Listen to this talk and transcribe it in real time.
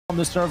on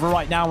the server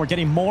right now. We're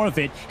getting more of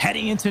it.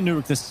 Heading into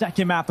Nuke, the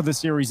second map of the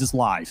series is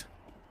live.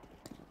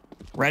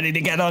 Ready to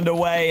get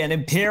underway, and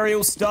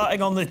Imperial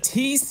starting on the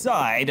T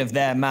side of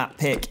their map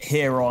pick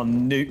here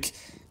on Nuke.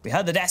 We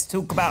heard the devs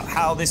talk about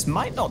how this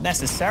might not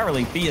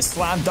necessarily be a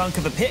slam dunk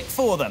of a pick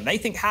for them. They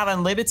think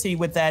Havan Liberty,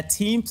 with their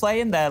team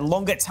play and their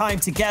longer time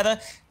together,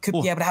 could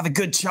be able to have a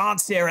good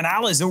chance here, and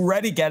Al is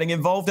already getting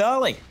involved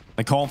early.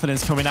 The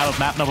confidence coming out of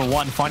map number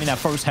 1, finding that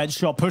first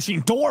headshot,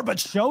 pushing door, but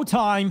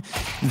Showtime,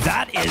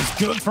 that is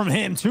good from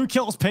him. 2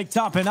 kills picked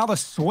up, and now the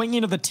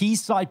swinging of the T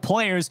side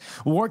players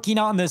working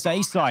on this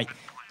A site.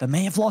 They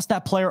may have lost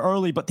that player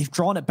early, but they've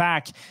drawn it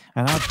back.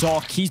 And now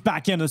Doc, he's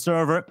back in the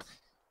server.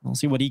 We'll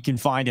see what he can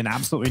find, and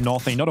absolutely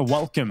nothing. Not a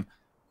welcome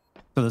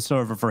to the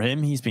server for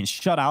him. He's been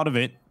shut out of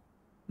it.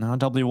 Now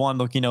W1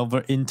 looking over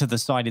into the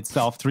side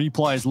itself. 3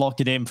 players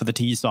lock it in for the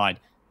T side.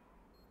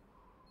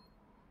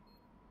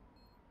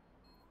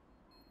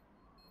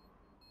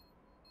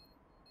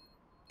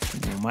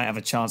 He might have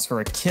a chance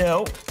for a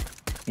kill.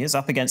 He is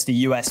up against a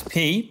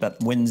USP,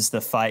 but wins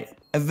the fight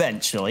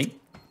eventually.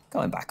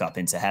 Going back up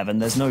into heaven.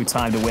 There's no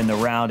time to win the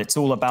round. It's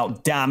all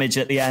about damage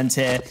at the end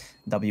here.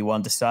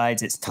 W1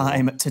 decides it's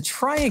time to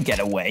try and get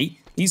away.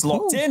 He's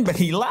locked in, but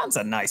he lands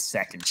a nice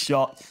second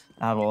shot.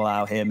 That will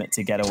allow him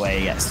to get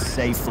away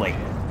safely.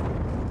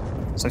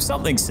 So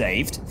something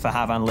saved for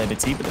Havan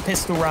Liberty, but the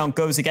pistol round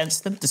goes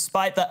against them.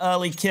 Despite the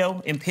early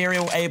kill,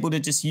 Imperial able to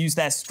just use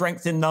their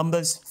strength in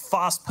numbers,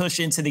 fast push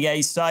into the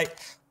A site.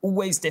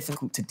 Always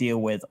difficult to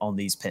deal with on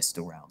these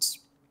pistol rounds.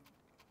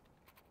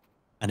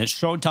 And it's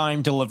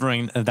Showtime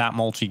delivering that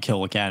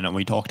multi-kill again. And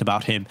we talked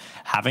about him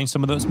having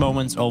some of those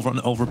moments over an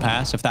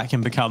overpass. If that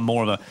can become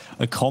more of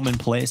a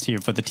commonplace here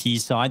for the T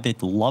side,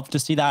 they'd love to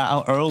see that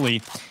out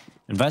early.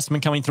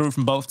 Investment coming through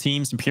from both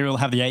teams. Imperial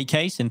have the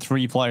AKs in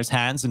 3 players'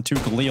 hands and 2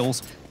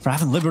 Khalils. For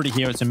Havan Liberty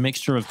here, it's a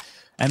mixture of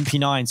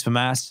MP9s,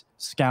 FAMAS,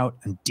 Scout,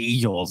 and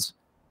Deagles.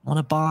 Not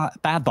a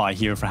bad buy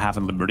here for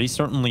Havan Liberty.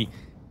 Certainly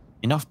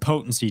enough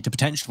potency to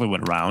potentially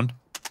win a round.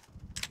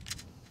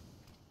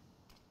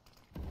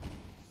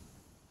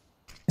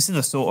 This is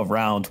the sort of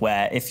round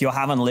where if you're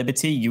Havan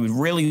Liberty, you would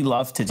really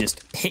love to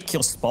just pick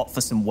your spot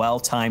for some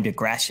well-timed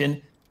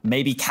aggression.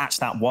 Maybe catch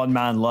that one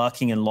man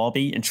lurking in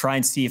lobby and try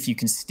and see if you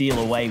can steal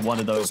away one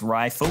of those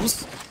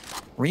rifles.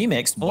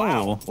 Remix,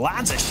 wow,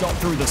 lands a shot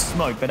through the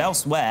smoke, but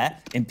elsewhere,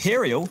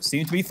 Imperial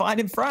seem to be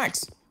finding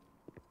frags.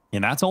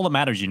 And that's all that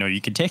matters, you know.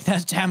 You can take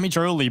that damage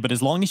early, but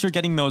as long as you're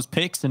getting those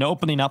picks and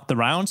opening up the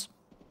rounds,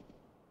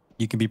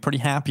 you can be pretty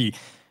happy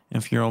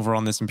if you're over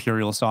on this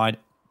Imperial side.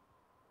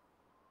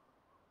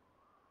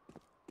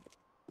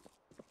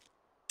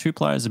 2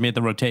 players have made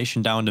the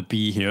rotation down to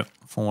B here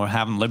for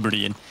Havan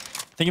Liberty. And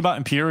the thing about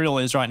Imperial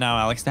is right now,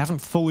 Alex, they haven't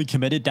fully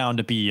committed down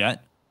to B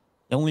yet.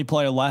 The only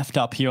player left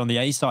up here on the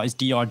A side is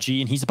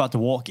DRG, and he's about to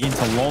walk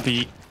into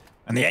lobby.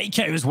 And the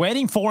AK was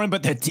waiting for him,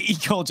 but the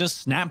deagle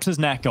just snaps his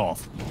neck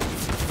off.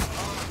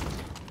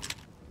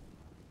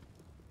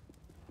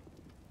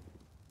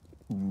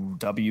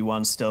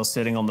 W1 still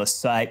sitting on the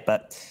site,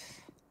 but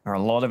there are a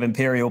lot of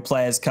Imperial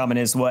players coming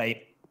his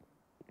way.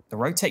 The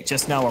rotate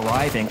just now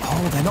arriving.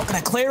 Oh, they're not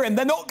going to clear him.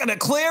 They're not going to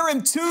clear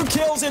him. 2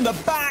 kills in the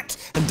back.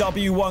 And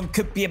W1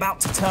 could be about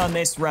to turn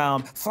this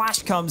round.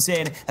 Flash comes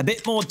in. A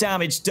bit more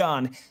damage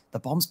done. The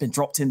bomb's been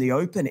dropped in the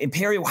open.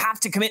 Imperial have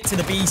to commit to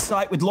the B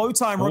site with low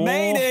time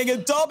remaining.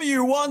 And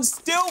W1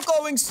 still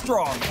going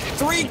strong.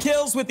 3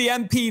 kills with the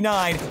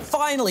MP9.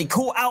 Finally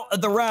caught out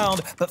of the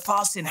round. But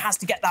Farstin has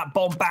to get that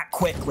bomb back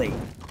quickly.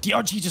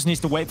 DRG just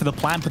needs to wait for the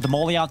plant, put the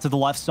molly out to the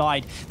left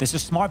side. This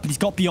is smart, but he's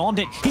got beyond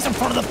it. He's in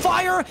front of the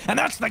fire, and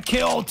that's the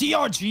kill.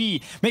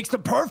 DRG makes the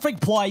perfect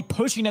play,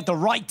 pushing at the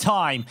right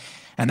time.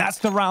 And that's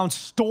the round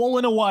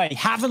stolen away.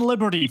 Havan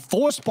Liberty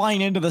force buying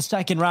into the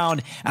second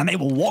round, and they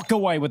will walk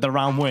away with the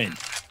round win.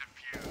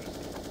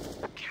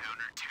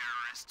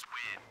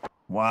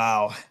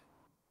 Wow.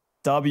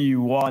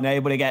 W1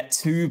 able to get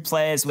 2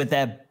 players with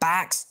their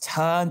backs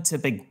turned to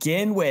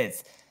begin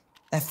with.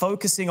 They're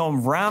focusing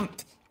on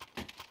ramp.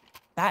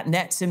 That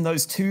nets him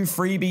those 2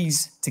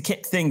 freebies to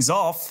kick things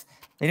off.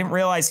 They didn't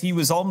realize he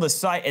was on the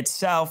site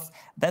itself.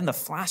 Then the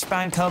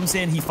flashbang comes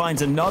in. He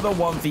finds another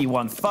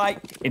 1v1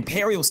 fight.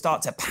 Imperial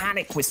start to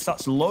panic with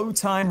such low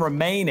time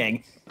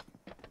remaining.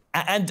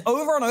 And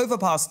over on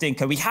overpass,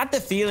 Stinker, we had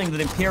the feeling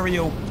that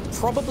Imperial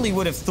probably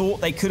would have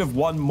thought they could have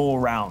won more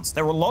rounds.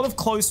 There were a lot of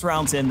close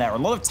rounds in there, a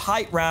lot of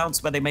tight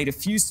rounds where they made a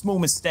few small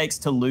mistakes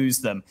to lose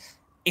them.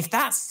 If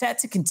that's set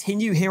to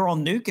continue here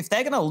on Nuke, if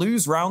they're going to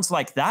lose rounds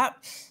like that,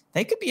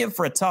 they could be in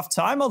for a tough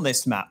time on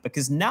this map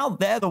because now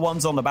they're the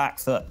ones on the back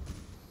foot.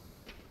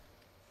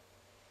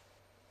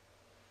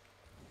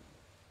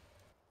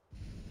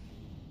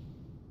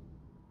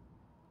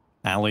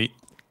 Ali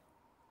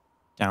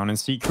down in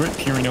secret,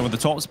 peering over the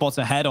top spots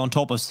ahead on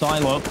top of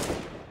Silo.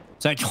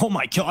 It's like, oh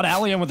my god,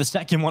 Ali with the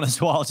second one as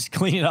well, just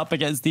cleaning up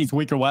against these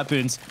weaker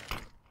weapons.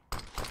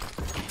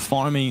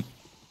 Farming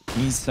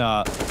these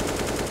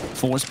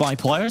force by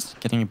players,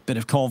 getting a bit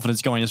of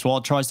confidence going as well.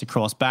 Tries to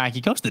cross back.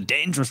 He goes the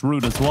dangerous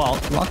route as well.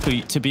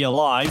 Luckily to be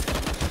alive.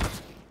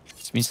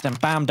 He's been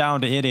bam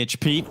down to 8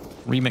 HP.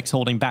 Remix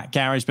holding back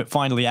Garage, but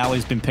finally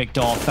Ali's been picked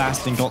off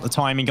fast and got the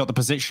timing, got the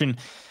position.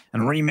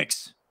 And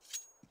Remix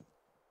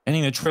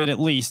getting the trade at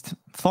least.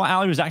 Thought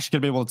Ali was actually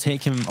going to be able to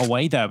take him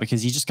away there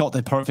because he just got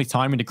the perfect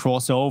timing to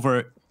cross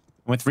over.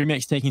 With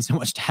Remix taking so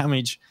much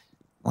damage,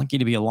 lucky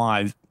to be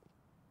alive.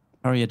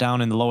 Area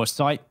down in the lower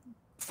site.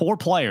 4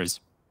 players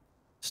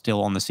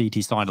still on the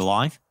CT side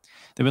alive.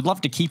 They would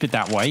love to keep it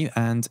that way,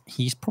 and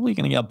he's probably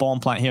going to get a bomb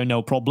plant here,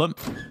 no problem.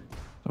 So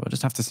we'll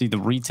just have to see the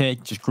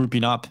retake, just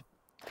grouping up,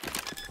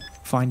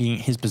 finding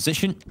his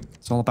position.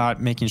 It's all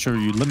about making sure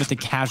you limit the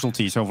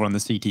casualties over on the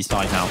CT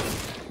side now.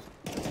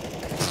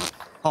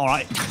 All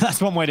right,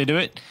 that's one way to do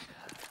it.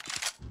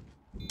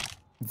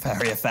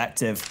 Very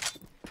effective.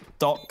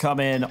 Doc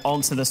coming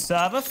onto the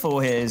server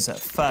for his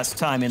first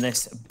time in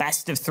this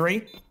best of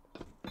 3.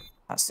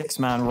 That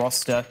 6-man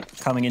roster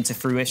coming into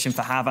fruition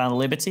for Havan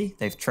Liberty.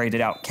 They've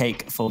traded out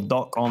Cake for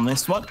Doc on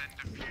this one.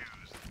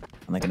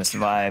 And they're going to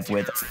survive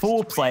with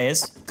 4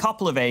 players,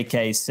 couple of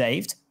AKs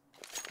saved.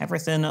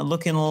 Everything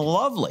looking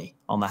lovely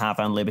on the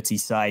Havan Liberty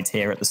side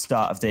here at the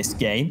start of this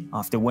game.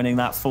 After winning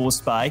that 4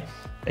 spy,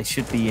 they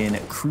should be in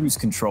cruise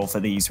control for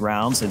these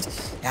rounds. And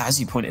yeah, as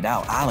you pointed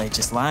out, Ali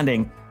just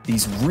landing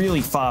these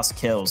really fast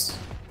kills.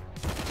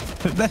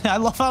 I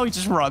love how he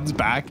just runs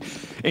back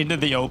into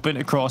the open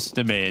across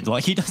the mid.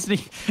 Like he doesn't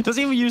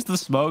even use the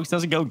smokes,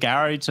 doesn't go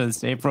garage or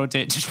safe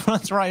rotate, just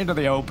runs right into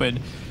the open.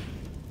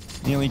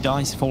 Nearly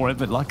dies for it,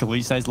 but luckily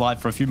he stays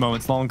alive for a few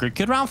moments longer.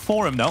 Good round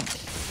for him though.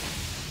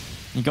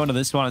 You go into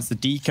this one, it's the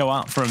deco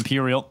out for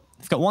Imperial.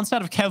 They've got one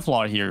set of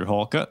Kevlar here,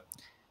 Hawker.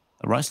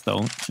 The rest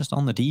though, just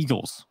on the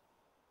Deagles.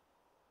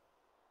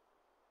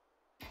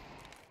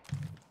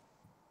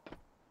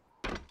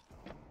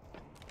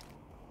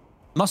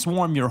 Must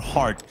warm your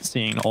heart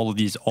seeing all of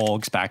these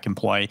AUGs back in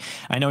play.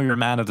 I know you're a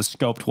man of the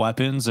scoped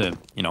weapons,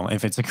 you know,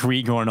 if it's a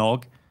Krieg or an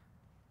AUG.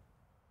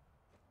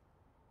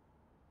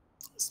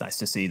 It's nice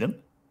to see them.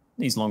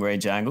 These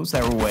long-range angles,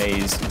 they're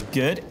always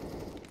good.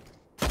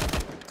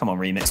 Come on,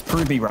 Remix,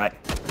 prove me right.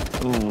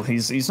 Ooh,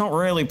 he's not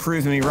really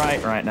proving me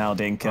right now,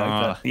 Dinko.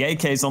 But the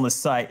AKs on the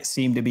site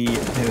seem to be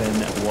doing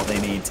what they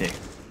need to.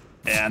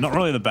 Yeah, not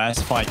really the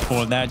best fight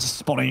for that, just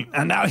spotting.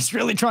 And now he's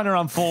really trying to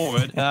run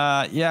forward.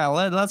 Yeah,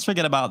 let's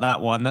forget about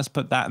that one. Let's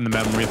put that in the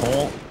memory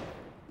hole.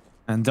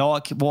 And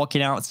Doc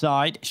walking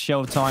outside.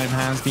 Showtime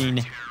has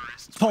been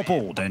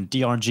toppled, and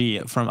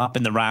DRG from up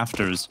in the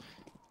rafters.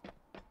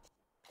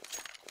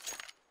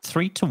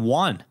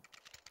 3-1.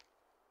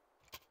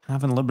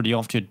 Having Liberty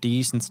off to a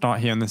decent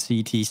start here on the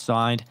CT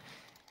side.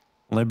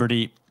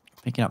 Liberty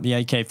picking up the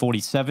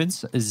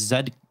AK-47s.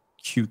 ZQK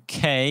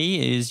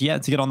is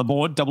yet to get on the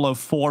board.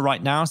 004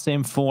 right now.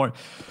 Same for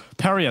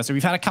Peria. So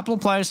we've had a couple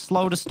of players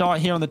slow to start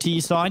here on the T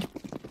side.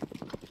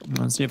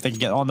 Let's see if they can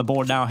get on the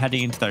board now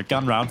heading into their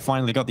gun round.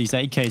 Finally got these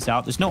AKs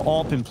out. There's no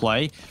AWP in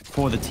play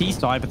for the T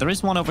side, but there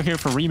is one over here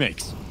for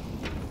Remix.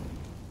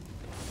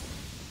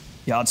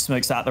 Yard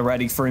smokes at the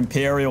ready for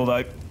Imperial,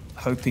 though.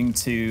 Hoping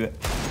to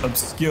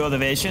obscure the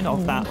vision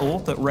of that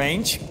AWP at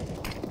range.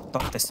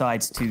 Doc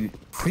decides to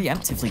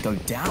preemptively go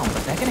down,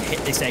 but they're going to hit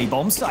this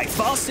A-bomb site.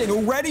 Fastin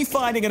already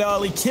finding an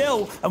early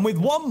kill, and with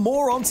one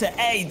more onto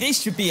A,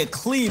 this should be a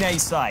clean A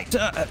site.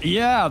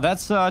 Yeah,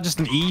 that's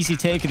just an easy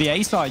take of the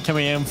A site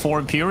coming in for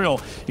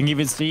Imperial. You can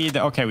even see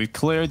that, okay, we've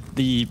cleared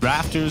the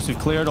rafters, we've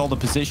cleared all the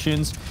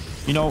positions.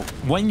 You know,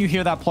 when you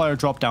hear that player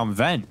drop down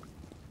vent,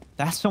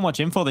 that's so much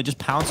info, they just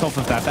pounce off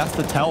of that. That's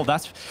the tell.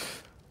 That's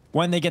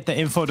when they get the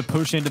info to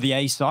push into the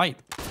A site.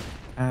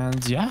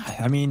 And yeah,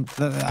 I mean,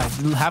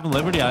 having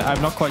Liberty,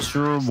 I'm not quite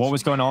sure what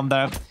was going on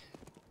there.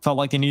 Felt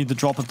like they needed to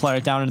drop a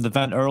player down into the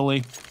vent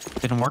early.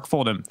 Didn't work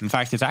for them. In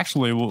fact, it's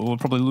actually will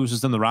probably lose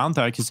us in the round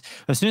there, because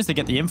as soon as they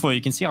get the info,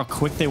 you can see how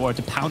quick they were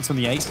to pounce on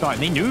the A site.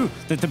 And they knew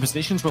that the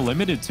positions were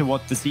limited to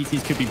what the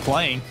CTs could be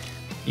playing.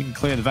 Even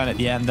clear the vent at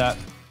the end. That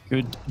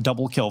good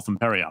double kill from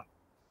Peria.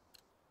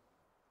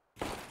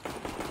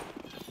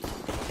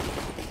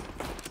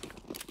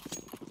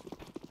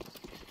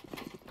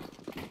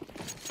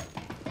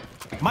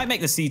 Might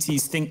make the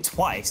CTs think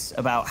twice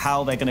about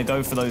how they're going to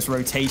go for those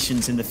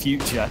rotations in the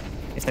future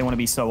if they want to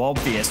be so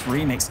obvious.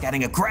 Remix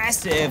getting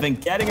aggressive and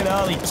getting an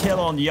early kill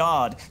on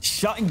Yard,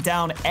 shutting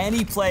down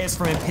any players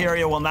from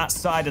Imperial on that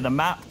side of the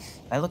map.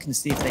 They're looking to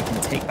see if they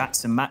can take back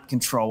some map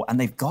control, and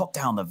they've got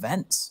down the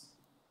vents.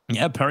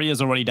 Yeah,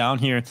 Peria's already down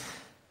here.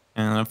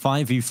 And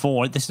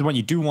 5v4. This is when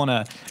you do want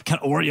to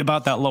kind of worry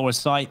about that lower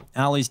site.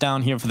 Ali's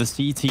down here for the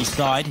CT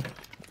side.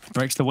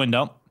 Breaks the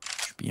window.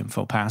 Should be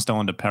info passed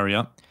on to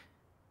Peria.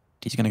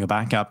 He's going to go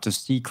back up to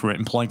Secret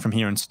and play from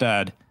here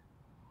instead.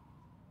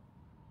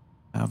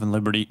 Havan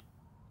Liberty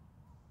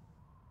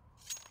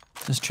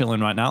just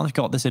chilling right now. They've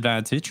got this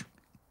advantage.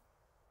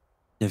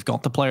 They've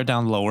got the player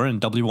down lower,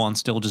 and W1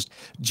 still just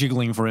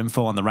jiggling for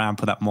info on the ramp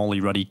with that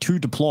molly ready to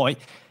deploy.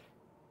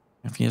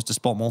 If he has to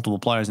spot multiple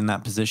players in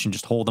that position,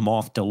 just hold them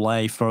off,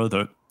 delay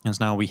further. As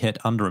now we hit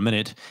under a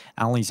minute.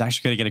 Ali's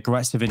actually going to get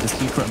aggressive into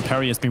Secret, and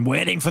Perry has been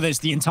waiting for this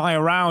the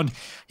entire round.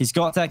 He's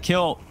got that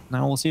kill.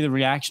 Now we'll see the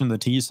reaction of the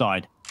T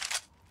side.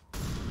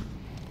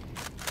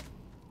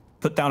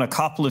 put down a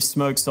couple of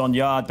smokes on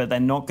yard, but they're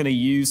not going to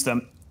use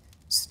them.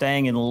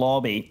 Staying in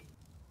lobby.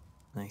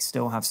 They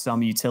still have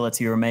some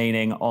utility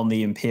remaining on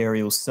the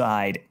Imperial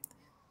side.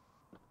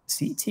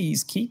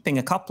 CT's keeping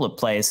a couple of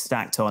players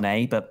stacked on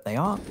A, but they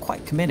aren't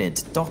quite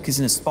committed. Doc is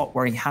in a spot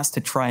where he has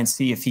to try and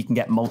see if he can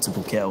get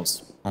multiple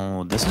kills.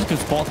 Oh, this is a good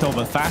spot though,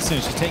 but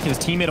Fascinator is taking his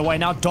teammate away.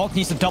 Now Doc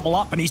needs to double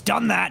up, and he's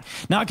done that.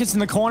 Now gets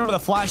in the corner with a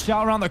flash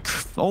out around the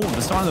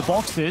start of the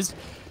boxes.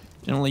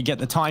 Didn't really get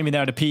the timing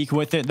there to peek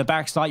with it. The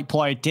backside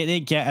player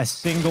didn't get a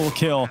single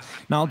kill.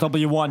 Now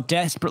W1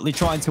 desperately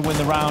trying to win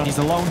the round. He's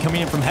alone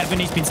coming in from Havan.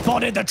 He's been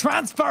spotted. The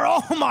transfer.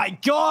 Oh my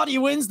God, he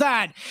wins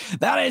that.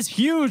 That is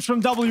huge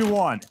from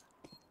W1.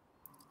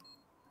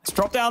 Let's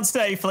drop down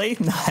safely.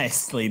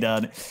 Nicely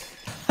done.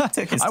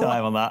 Took his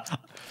time on that.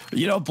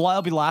 You know, Bly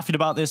will be laughing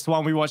about this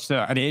one. We watched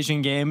an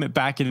Asian game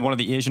back in one of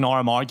the Asian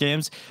RMR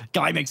games.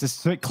 Guy makes a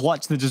sick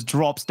clutch that just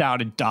drops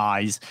down and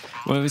dies.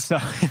 So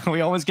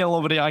we always get a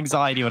little bit of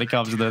anxiety when it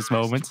comes to those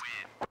moments.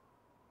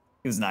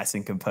 He was nice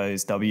and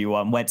composed.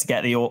 W1 went to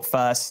get the AWP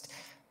first.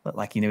 Looked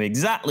like he knew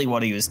exactly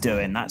what he was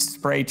doing. That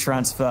spray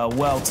transfer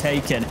well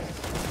taken.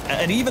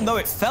 And even though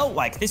it felt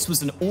like this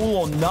was an all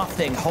or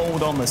nothing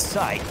hold on the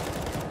site,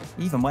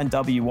 even when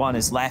W1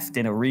 is left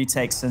in a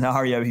retake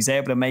scenario, he's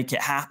able to make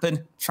it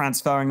happen,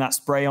 transferring that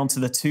spray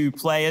onto the two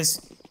players.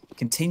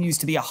 Continues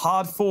to be a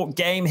hard-fought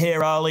game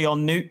here early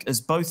on Nuke,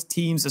 as both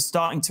teams are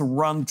starting to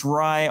run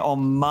dry on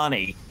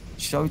money.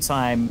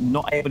 Showtime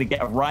not able to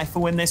get a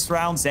rifle in this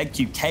round.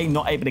 ZQK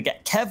not able to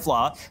get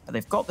Kevlar, but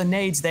they've got the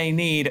nades they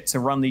need to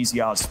run these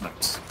yard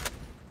smokes.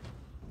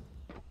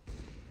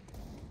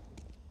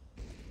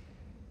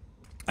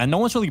 And no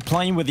one's really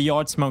playing with the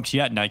yard smokes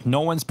yet. Like,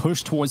 no one's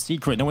pushed towards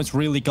secret. No one's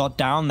really got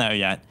down there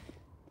yet.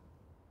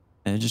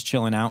 And they're just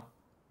chilling out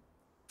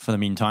for the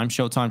meantime.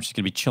 Showtime's just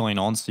going to be chilling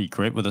on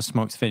secret with the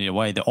smokes fading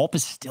away. The AWP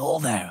is still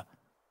there.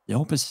 The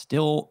AWP is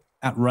still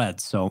at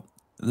red. So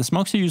the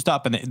smokes are used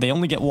up, and they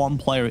only get one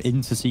player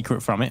into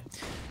secret from it.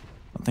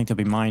 I don't think they'll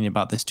be minding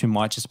about this too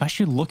much,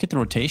 especially look at the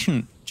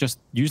rotation just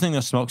using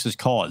the smokes has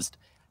caused.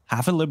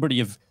 Havan Liberty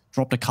have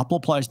dropped a couple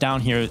of players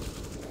down here.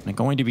 They're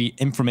going to be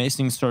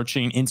information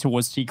searching in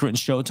towards secret, and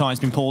Showtime's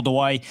been pulled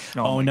away.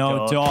 Oh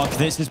no, Doc,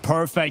 this is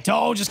perfect.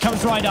 Oh, just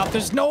comes right up.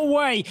 There's no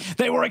way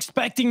they were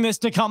expecting this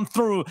to come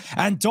through.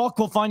 And Doc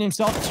will find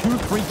himself 2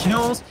 free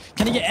kills.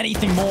 Can he get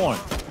anything more?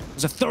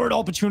 There's a third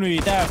opportunity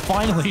there.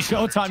 Finally,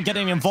 Showtime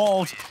getting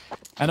involved.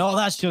 And oh,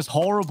 that's just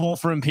horrible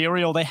for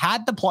Imperial. They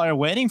had the player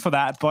waiting for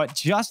that, but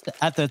just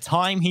at the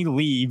time he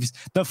leaves,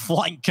 the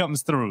flank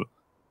comes through.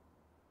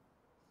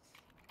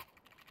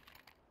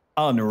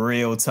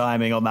 Unreal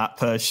timing on that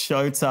push.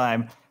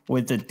 Showtime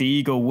with the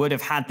Deagle would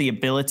have had the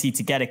ability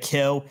to get a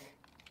kill.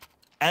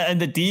 And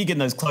the Deagle in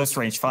those close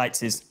range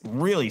fights is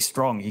really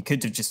strong. He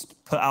could have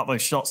just put out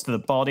those shots to the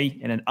body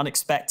in an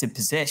unexpected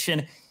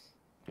position.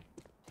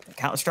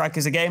 Counter-Strike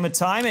is a game of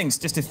timings.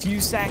 Just a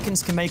few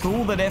seconds can make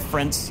all the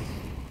difference.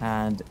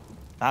 And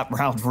that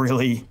round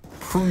really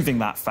proving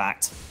that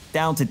fact.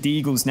 Down to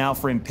Deagles now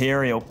for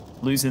Imperial.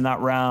 Losing that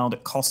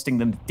round, costing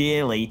them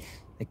dearly.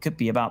 They could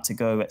be about to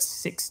go at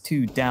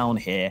 6-2 down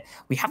here.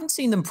 We haven't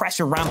seen them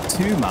pressure ramp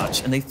too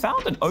much, and they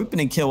found an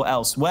opening kill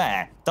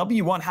elsewhere.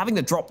 W1 having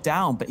to drop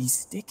down, but he's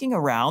sticking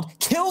around.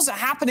 Kills are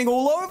happening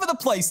all over the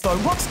place, though.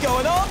 What's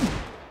going on?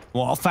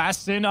 Well,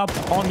 Fastin up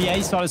on the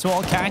A side as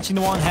well, catching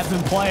the one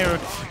Havan player.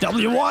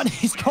 W1,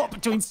 he's caught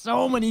between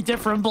so many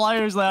different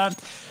players there.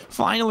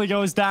 Finally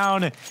goes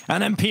down,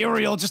 and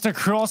Imperial just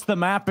across the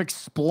map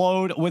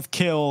explode with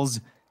kills.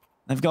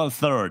 They've got a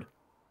third.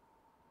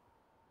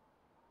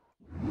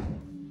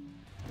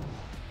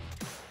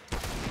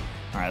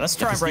 All right, let's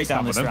try and break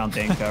down this round,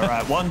 Dinko. All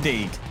right, one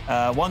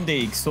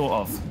Deag, sort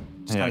of.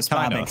 Just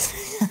kind of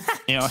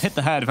spamming. You know, hit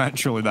the head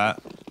eventually, that.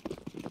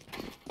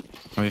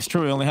 I mean, it's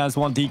true, he only has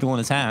one Deagle in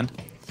his hand.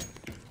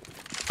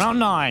 Round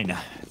 9.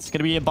 It's going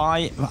to be a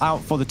buy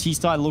out for the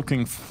T-side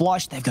looking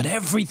flush. They've got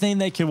everything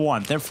they could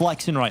want. They're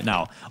flexing right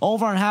now.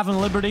 Over and Havan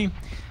Liberty,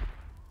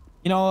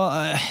 you know,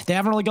 they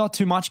haven't really got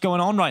too much going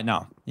on right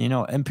now. You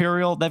know,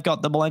 Imperial, they've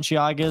got the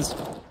Balenciagas.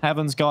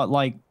 Havan's got,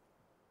 like,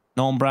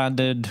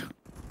 non-branded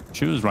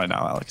shoes right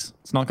now, Alex.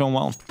 It's not going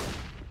well.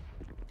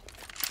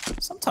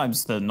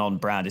 Sometimes the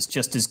non-brand is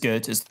just as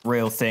good as the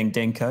real thing,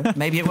 Dinko.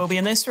 Maybe it will be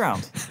in this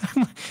round.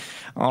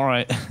 All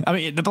right. I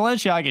mean, the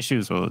Balenciaga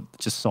shoes were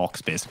just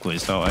socks, basically.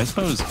 So I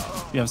suppose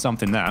you have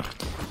something there.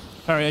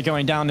 Area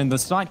going down in the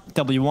site.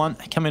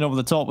 W1 coming over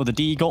the top with the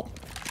Deagle.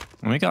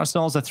 And we got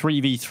ourselves a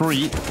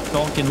 3v3.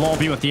 Doc in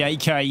lobby with the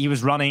AK. He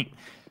was running.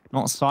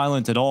 Not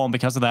silent at all. And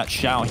because of that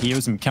shout, he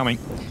hears him coming.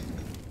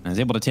 And is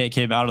able to take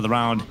him out of the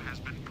round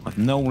with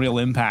no real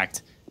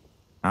impact.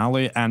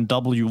 Ali and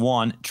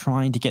W1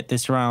 trying to get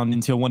this round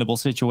into a winnable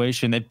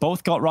situation. They've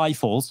both got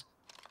rifles.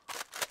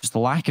 Just the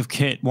lack of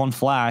kit, one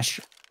flash.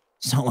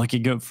 It's not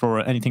looking good for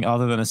anything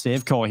other than a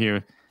save call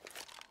here.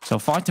 So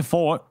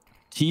 5-4.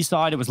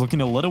 T-side, it was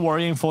looking a little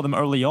worrying for them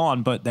early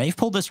on, but they've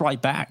pulled this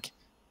right back.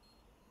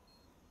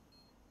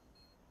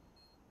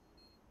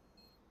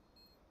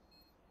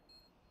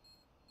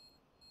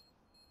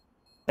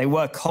 they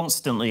were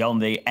constantly on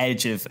the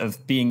edge of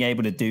being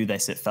able to do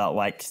this, it felt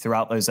like,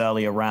 throughout those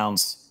earlier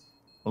rounds.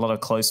 A lot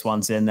of close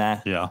ones in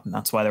there. Yeah. And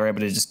that's why they're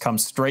able to just come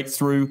straight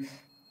through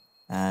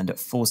and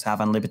force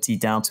Havan Liberty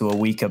down to a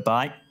weaker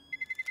bite.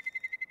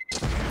 I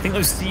think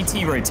those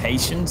CT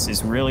rotations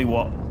is really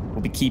what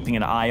we'll be keeping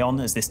an eye on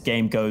as this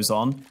game goes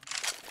on.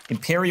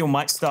 Imperial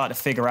might start to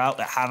figure out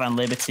that Havan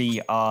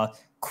Liberty are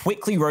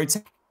quickly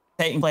rotating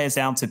players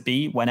down to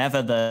B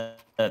whenever the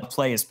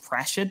play is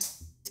pressured.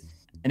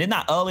 And in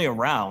that earlier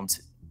round,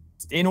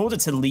 in order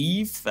to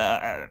leave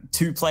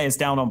 2 players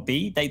down on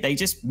B, they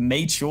just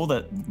made sure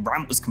that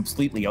ramp was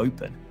completely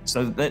open.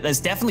 So there's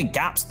definitely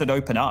gaps that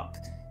open up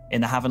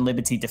in the Havan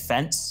Liberty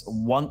defense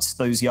once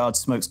those yard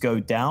smokes go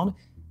down.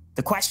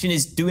 The question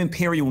is, do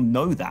Imperial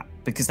know that?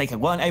 Because they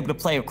weren't able to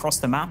play across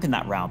the map in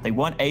that round. They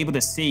weren't able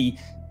to see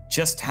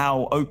just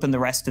how open the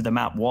rest of the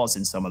map was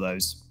in some of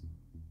those.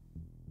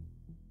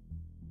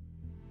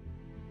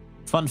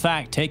 Fun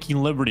fact, taking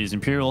liberties.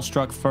 Imperial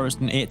struck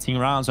first in 18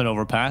 rounds on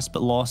Overpass,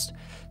 but lost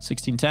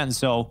 16-10.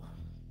 So,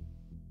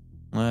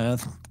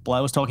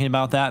 Bly was talking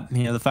about that.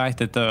 You know, the fact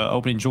that the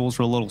opening jewels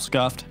were a little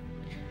scuffed.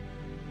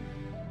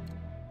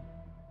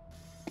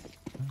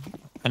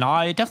 And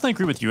I definitely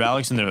agree with you,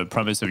 Alex, in the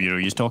premise of, you know,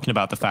 you're talking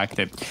about the fact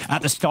that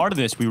at the start of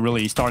this, we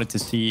really started to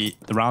see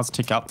the rounds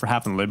tick up for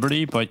Havan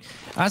Liberty. But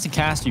as a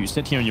caster, you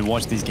sit here and you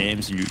watch these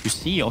games, and you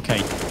see,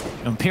 okay,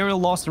 Imperial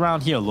lost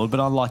around here, a little bit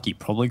unlucky.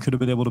 Probably could have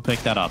been able to pick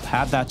that up,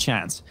 had that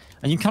chance.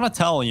 And you kind of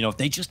tell, you know, if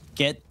they just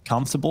get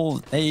comfortable,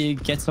 they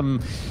get some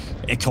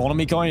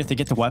economy going, if they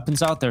get the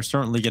weapons out, they're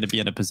certainly going to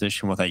be in a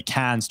position where they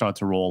can start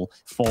to roll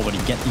forward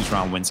and get these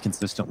round wins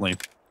consistently.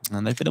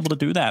 And they've been able to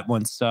do that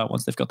once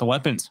they've got the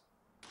weapons.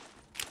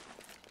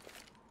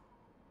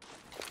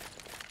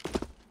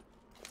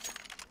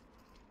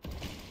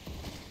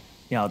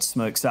 Yard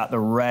smokes at the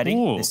ready.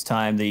 Ooh. This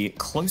time the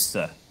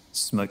closer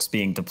smokes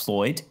being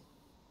deployed.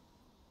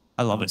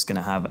 I love it. It's going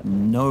to have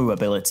no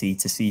ability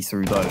to see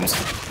through those.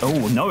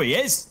 Oh, no, he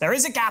is. There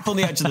is a gap on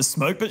the edge of the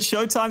smoke, but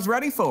Showtime's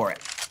ready for it.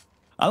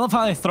 I love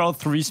how they throw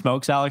 3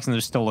 smokes, Alex, and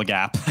there's still a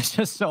gap. It's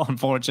just so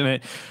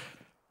unfortunate.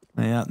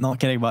 Yeah, not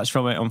getting much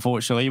from it,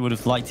 unfortunately. Would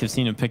have liked to have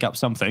seen him pick up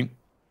something.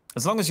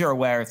 As long as you're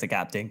aware of the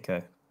gap,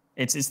 Dinko.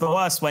 It's the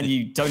worst when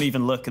you don't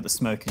even look at the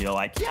smoke and you're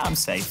like, yeah, I'm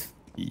safe.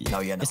 No,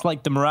 you're not. It's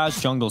like the Mirage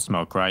jungle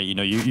smoke, right? You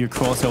know, you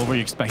cross over,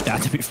 you expect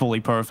that to be fully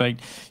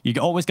perfect. You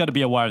always got to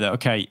be aware that,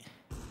 okay,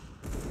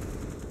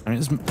 I mean,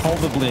 there's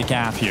probably a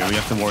gap here we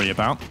have to worry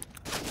about.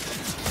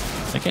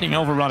 They're getting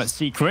overrun at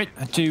Secret.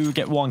 I do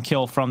get 1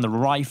 kill from the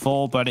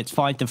rifle, but it's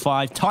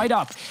 5-5. Tied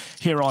up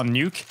here on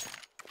Nuke.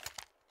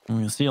 And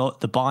we'll see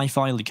the buy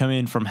finally come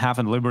in from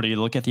Havan Liberty.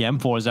 They'll get the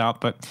M4s out,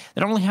 but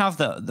they don't really have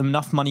the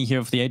enough money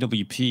here for the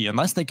AWP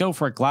unless they go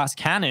for a glass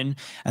cannon,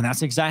 and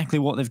that's exactly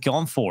what they've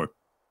gone for.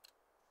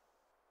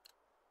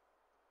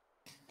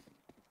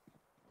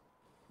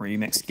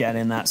 Remix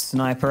getting that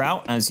sniper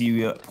out, as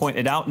you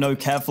pointed out. No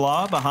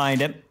Kevlar behind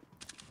him.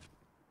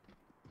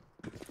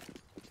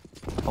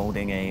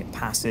 Holding a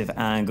passive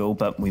angle,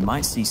 but we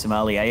might see some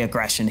early A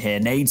aggression here.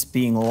 Nades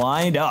being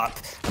lined up,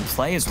 and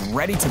players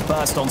ready to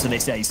burst onto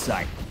this A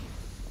site.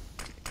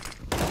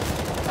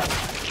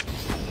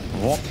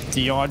 Oh,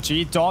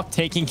 DRG, Doc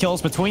taking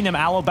kills between them.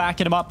 Allo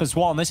backing him up as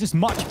well. And this is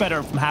much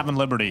better from Havan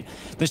Liberty.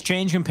 This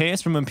change in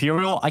pace from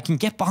Imperial, I can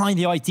get behind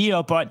the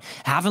idea, but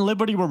Havan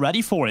Liberty were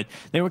ready for it.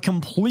 They were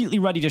completely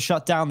ready to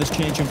shut down this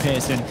change in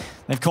pace, and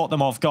they've caught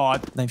them off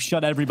guard. They've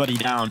shut everybody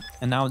down.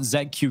 And now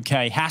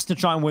ZQK has to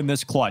try and win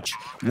this clutch.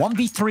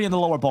 1v3 in the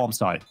lower bomb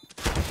side.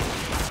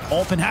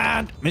 Open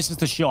hand, misses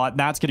the shot.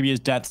 That's going to be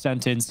his death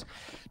sentence.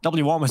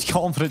 W1 was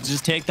confident to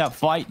just take that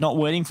fight, not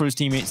waiting for his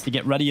teammates to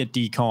get ready at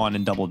decon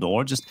and double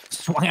door. Just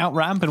swung out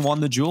ramp and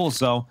won the duel.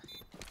 So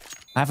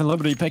Havan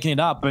Liberty picking it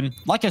up. And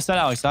like I said,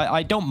 Alex,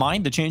 I don't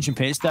mind the change in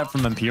pace step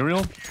from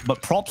Imperial,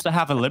 but props to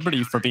Havan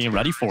Liberty for being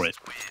ready for it.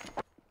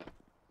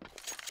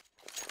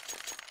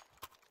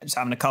 Just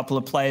having a couple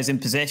of players in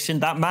position.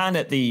 That man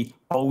at the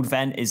old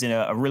vent is in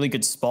a really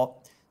good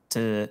spot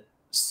to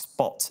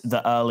spot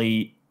the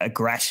early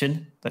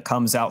aggression that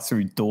comes out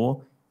through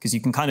door, because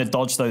you can kind of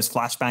dodge those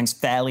flashbangs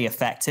fairly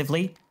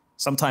effectively.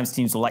 Sometimes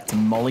teams will like to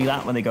molly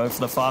that when they go for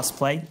the fast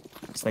play,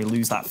 so they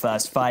lose that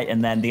first fight,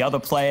 and then the other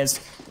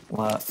players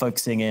were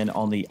focusing in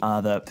on the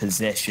other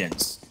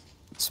positions.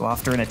 So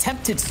after an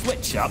attempted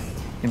switch up,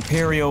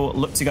 Imperial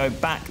look to go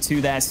back to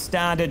their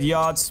standard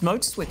yard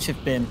smokes, which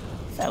have been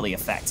fairly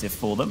effective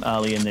for them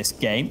early in this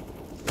game.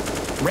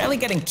 Rarely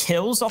getting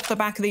kills off the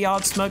back of the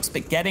yard smokes,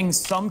 but getting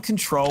some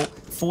control,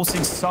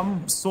 forcing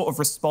some sort of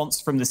response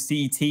from the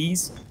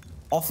CTs.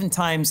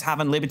 Oftentimes,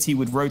 Havan Liberty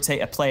would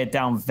rotate a player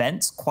down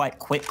vent quite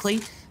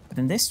quickly, but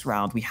in this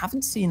round, we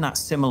haven't seen that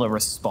similar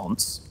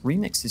response.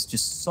 Remix is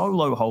just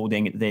solo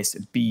holding this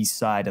B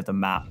side of the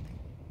map.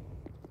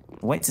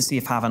 Wait to see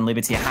if Havan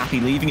Liberty are happy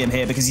leaving him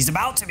here, because he's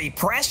about to be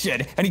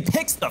pressured, and he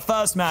picks the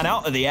first man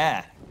out of the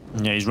air.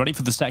 Yeah, he's ready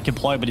for the second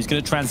play, but he's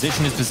going to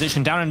transition his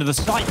position down into the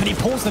site, but he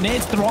pulls the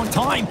nades at the wrong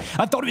time.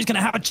 I thought he was going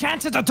to have a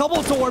chance at the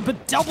double door,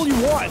 but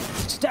W1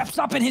 steps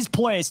up in his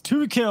place.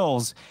 2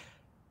 kills.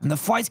 And the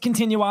fights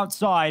continue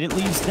outside. It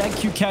leaves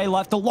ZQK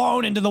left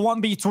alone into the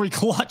 1v3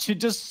 clutch and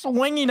just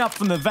swinging up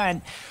from the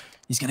vent.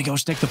 He's going to go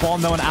stick the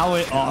bomb though, and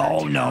Ali,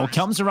 oh no,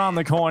 comes around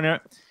the corner,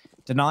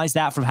 denies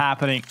that from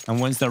happening, and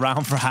wins the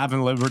round for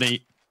Havan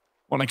Liberty.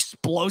 What an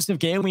explosive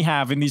game we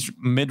have in these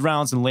mid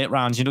rounds and late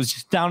rounds. You know,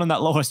 just down on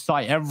that lower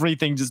site,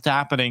 everything just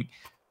happening.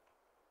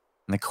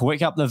 And the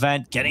quick up the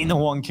vent, getting the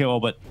 1 kill,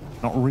 but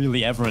not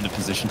really ever in a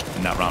position to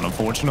win that round,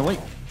 unfortunately.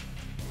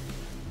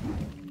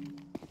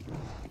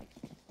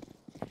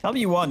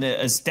 W1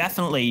 has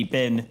definitely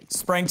been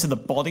spraying to the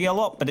body a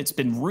lot, but it's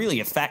been really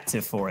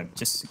effective for him.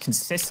 Just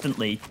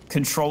consistently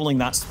controlling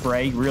that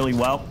spray really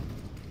well.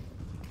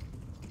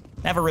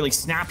 Never really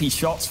snappy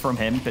shots from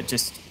him, but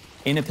just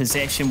in a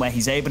position where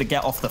he's able to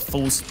get off the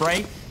full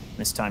spray.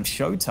 This time,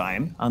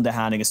 Showtime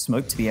underhanding a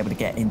smoke to be able to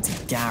get into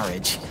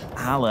Garage.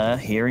 Ala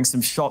hearing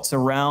some shots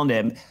around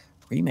him.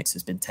 Remix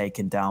has been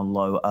taken down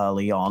low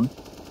early on.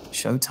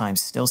 Showtime's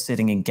still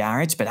sitting in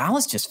Garage, but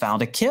Ala's just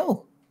found a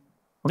kill.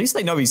 At least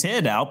they know he's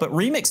here now, but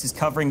Remix is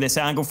covering this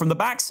angle from the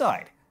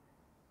backside.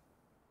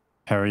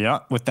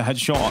 Imperial with the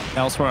headshot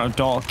elsewhere on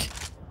Doc.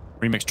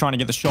 Remix trying to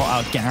get the shot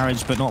out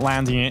Garage, but not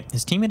landing it.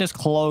 His teammate is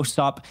close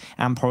up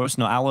and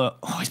personal. Ala,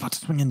 oh, he's about to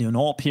swing into an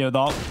AWP here,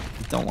 though.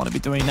 You don't want to be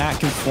doing that.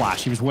 Good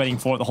flash. He was waiting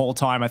for it the whole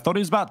time. I thought he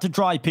was about to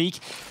dry peek.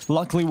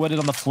 Luckily, waited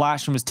on the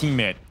flash from his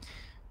teammate.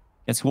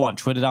 Gets one.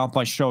 Twitted out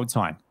by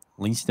Showtime. At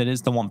least it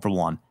is the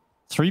 1-for-1.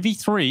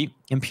 3v3.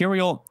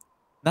 Imperial,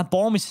 that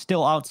bomb is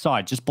still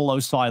outside, just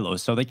below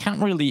silos. So they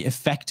can't really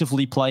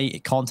effectively play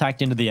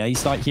contact into the A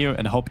site here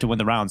and hope to win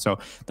the round. So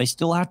they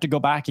still have to go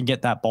back and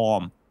get that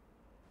bomb.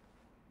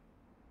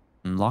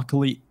 And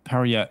luckily,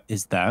 Peria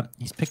is there.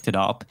 He's picked it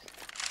up.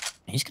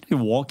 He's going to be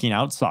walking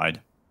outside.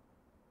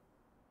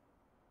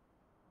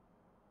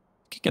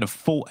 Could get a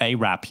full A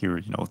wrap here,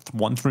 you know,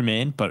 1-3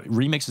 main, but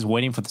Remix is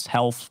waiting for this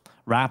health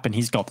wrap, and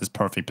he's got this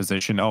perfect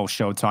position. Oh,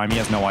 Showtime, he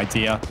has no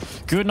idea.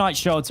 Good night,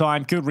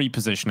 Showtime. Good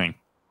repositioning.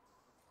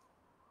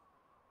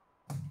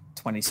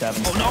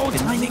 27. Oh, no,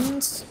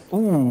 timing.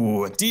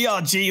 Ooh,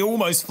 DRG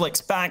almost flicks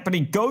back, but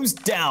he goes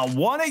down.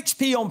 1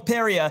 HP on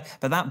Peria,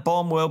 but that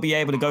bomb will be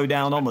able to go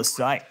down on the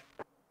site.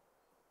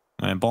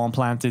 And bomb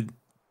planted.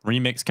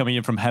 Remix coming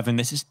in from Heaven.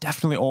 This is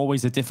definitely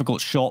always a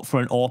difficult shot for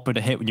an AWPer to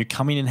hit. When you're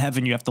coming in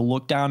Heaven, you have to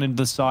look down into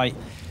the site.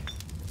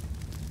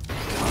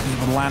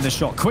 Land a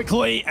shot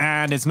quickly,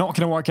 and it's not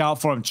going to work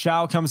out for him.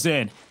 Chow comes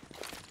in.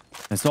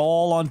 It's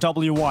all on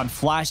W1.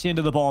 Flash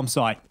into the bomb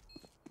site.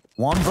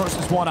 1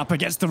 versus 1 up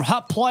against the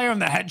hot player,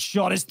 and the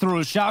headshot is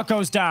through. Shao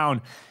goes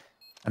down.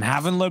 And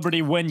Havan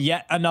Liberty win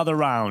yet another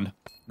round.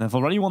 They've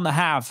already won the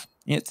half.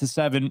 It's to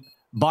 7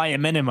 by a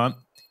minimum.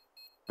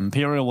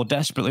 Imperial were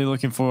desperately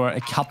looking for a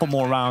couple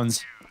more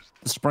rounds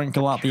to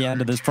sprinkle out the end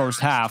of this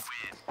first half.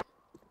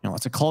 You know,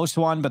 it's a close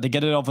one, but they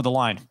get it over the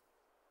line.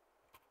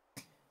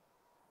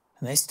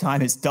 And this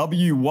time it's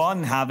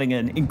W1 having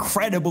an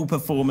incredible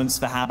performance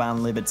for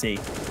Havan Liberty.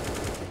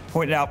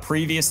 Pointed out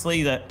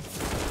previously that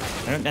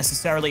I don't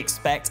necessarily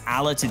expect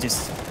Ala to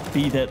just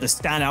be the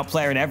standout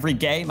player in every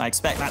game. I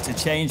expect that to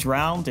change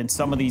round in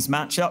some of these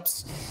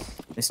matchups.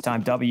 This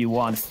time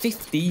W1,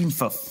 15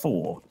 for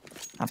 4.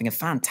 Having a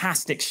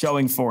fantastic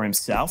showing for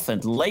himself.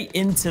 And late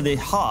into the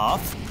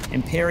half,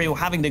 Imperial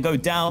having to go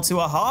down to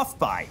a half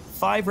buy.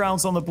 5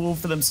 rounds on the board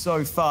for them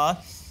so far.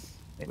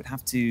 They would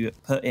have to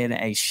put in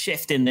a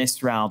shift in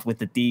this round with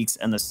the Deegs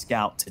and the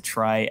Scout to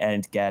try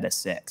and get a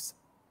 6th.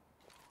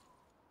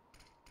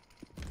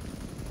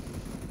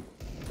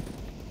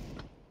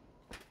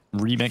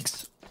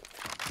 Remix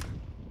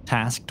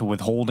tasked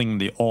with holding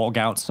the AUG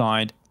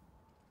outside.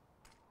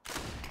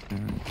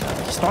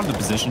 He started the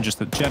position, just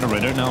the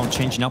generator, now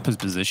changing up his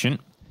position.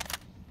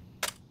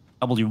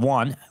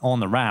 W1 on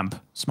the ramp.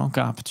 Smoke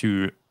up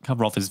to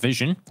cover off his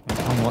vision.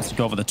 He wants to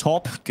go over the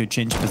top. Good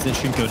change of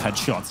position, good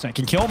headshot.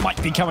 Second kill might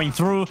be coming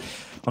through.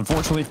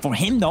 Unfortunately for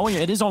him, though,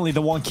 it is only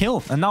the 1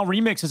 kill. And now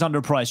Remix is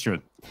under pressure.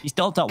 He's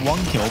dealt out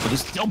 1 kill, but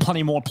there's still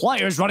plenty more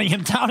players running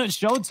him down at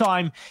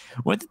Showtime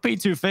with the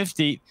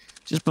P250.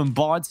 Just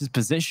bombards his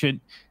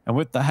position, and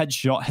with the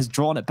headshot, has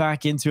drawn it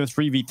back into a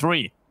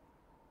 3v3.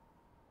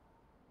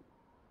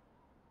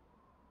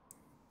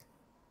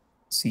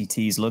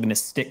 CT's looking to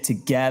stick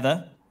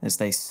together as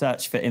they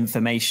search for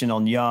information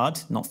on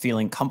Yard, not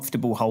feeling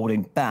comfortable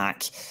holding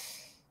back.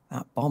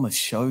 That bomb of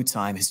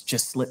Showtime has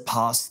just slipped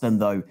past them,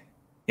 though.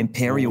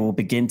 Imperial will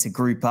begin to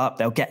group up.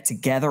 They'll get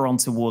together on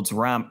towards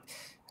ramp.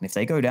 And if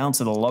they go down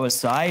to the lower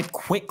side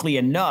quickly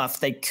enough,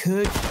 they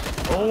could...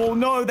 Oh,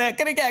 no, they're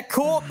going to get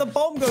caught. The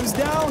bomb goes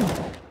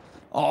down.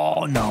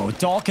 Oh, no.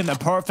 Doc in the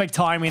perfect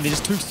timing. They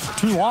just took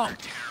too long.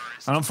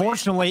 And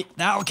unfortunately,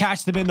 that'll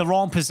catch them in the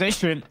wrong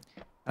position.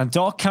 And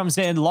Doc comes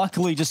in,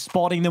 luckily just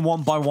spotting them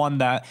 1 by 1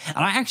 there. And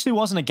I actually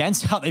wasn't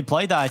against how they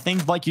played that. I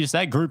think, like you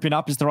said, grouping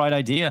up is the right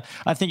idea.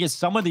 I think it's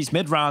some of these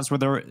mid-rounds where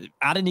they're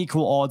at an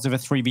equal odds of a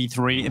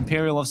 3v3.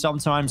 Imperial have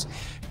sometimes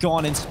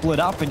gone and split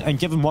up and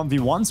given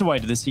 1v1s away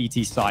to the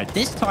CT side.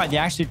 This time, they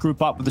actually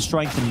group up with the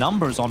strength in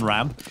numbers on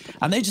ramp.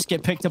 And they just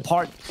get picked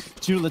apart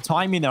due to the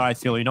timing there, I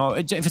feel. You know,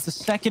 if it's a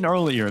second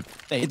earlier,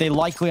 they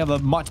likely have a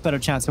much better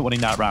chance at winning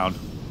that round.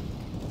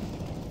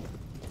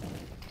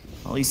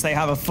 At least they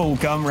have a full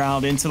gun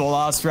round into the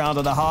last round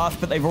of the half,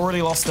 but they've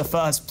already lost the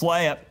first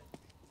player.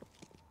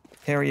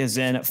 Imperial's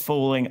in,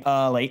 falling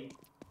early.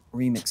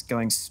 Remix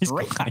going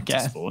straight back to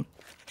spawn.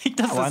 He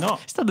does why this, not?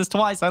 He's done this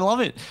twice. I love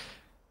it.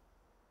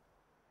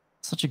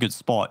 Such a good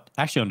spot.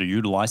 Actually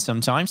underutilized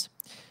sometimes.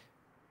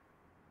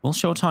 Will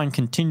Showtime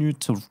continue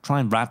to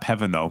try and wrap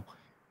Havan though?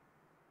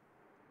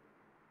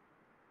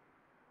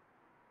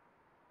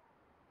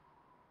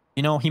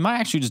 You know, he might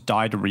actually just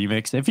die to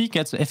Remix.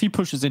 If he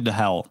pushes into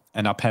hell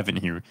and up Havan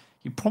here,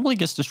 he probably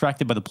gets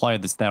distracted by the player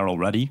that's there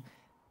already.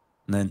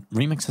 And then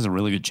Remix has a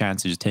really good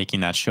chance of just taking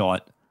that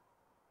shot.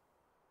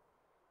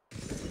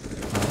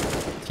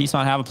 He's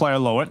not have a player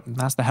low it.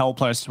 That's the hell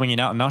player swinging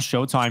out. And now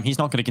Showtime. He's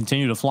not going to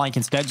continue to flank.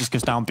 Instead, just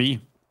goes down B.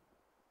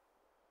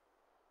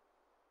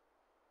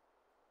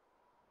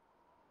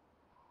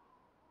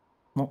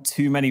 Not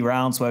too many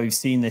rounds where we've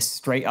seen this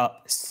straight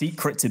up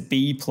secret to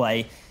B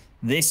play.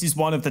 This is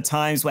one of the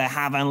times where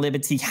Havan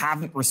Liberty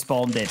haven't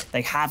responded.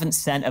 They haven't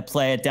sent a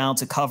player down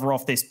to cover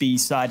off this B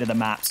side of the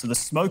map. So the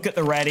smoke at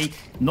the ready,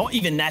 not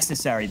even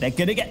necessary. They're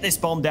going to get this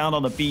bomb down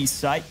on the B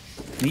site.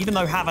 And even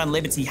though Havan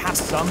Liberty has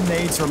some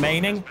nades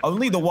remaining,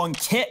 only the one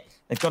kit,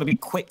 they've got to be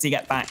quick to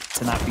get back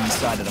to that B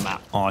side of the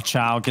map. Oh,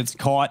 Chow gets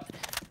caught.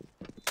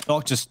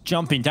 Doc just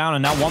jumping down,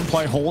 and now one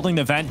player holding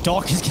the vent.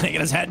 Doc is going to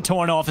get his head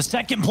torn off. A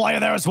second player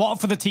there as well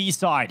for the T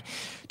side.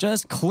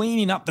 Just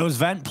cleaning up those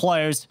vent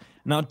players.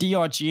 Now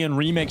DRG and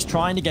Remix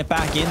trying to get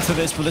back into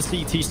this for the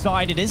CT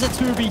side. It is a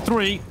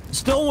 2v3.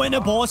 Still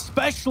winnable,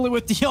 especially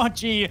with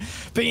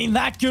DRG being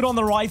that good on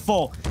the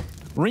rifle.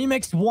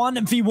 Remix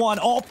 1v1,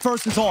 AWP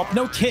versus AWP.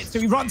 No kit, so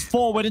he runs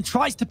forward and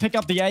tries to pick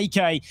up the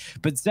AK.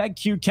 But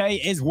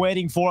ZQK is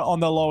waiting for it on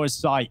the lower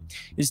side.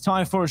 It's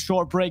time for a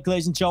short break,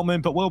 ladies and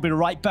gentlemen, but we'll be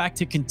right back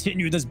to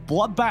continue this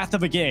bloodbath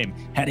of a game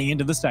heading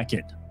into the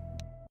second.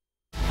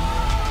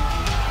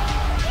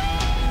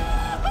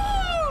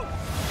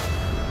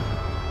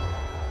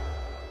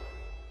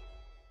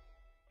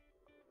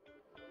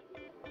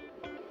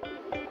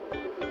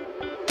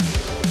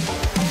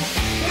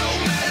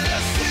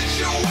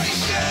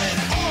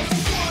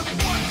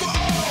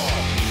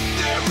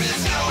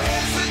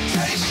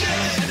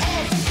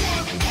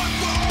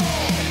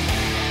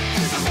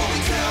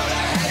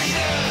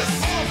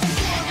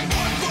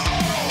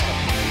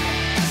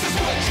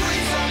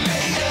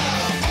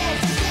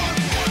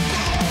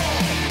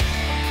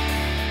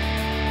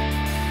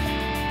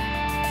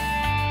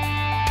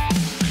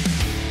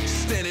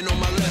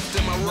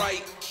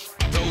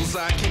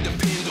 I can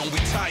depend on, we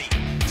tight.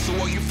 So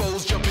all you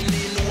foes jumping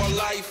into our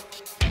life,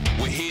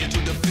 we're here to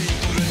defend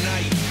through the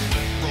night.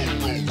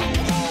 Roll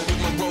hard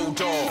with my road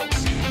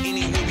dogs.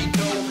 Anywhere we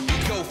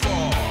go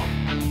far.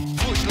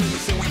 Push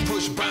limits and we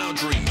push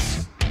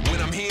boundaries. When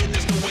I'm here,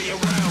 there's no way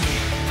around me.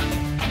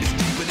 It's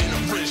deeper than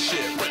a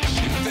friendship,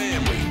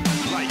 family,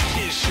 like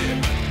kinship.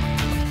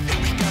 And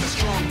we got a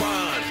strong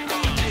bond.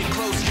 Get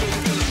close, you'll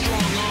feel a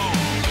strong arm.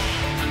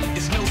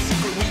 It's no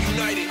secret we're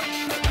united,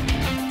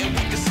 and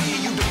we can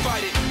see you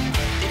divide it.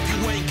 If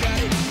you ain't got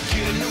it,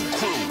 get a new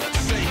crew.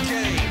 Same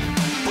game,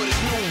 but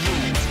it's new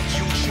rules.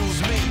 You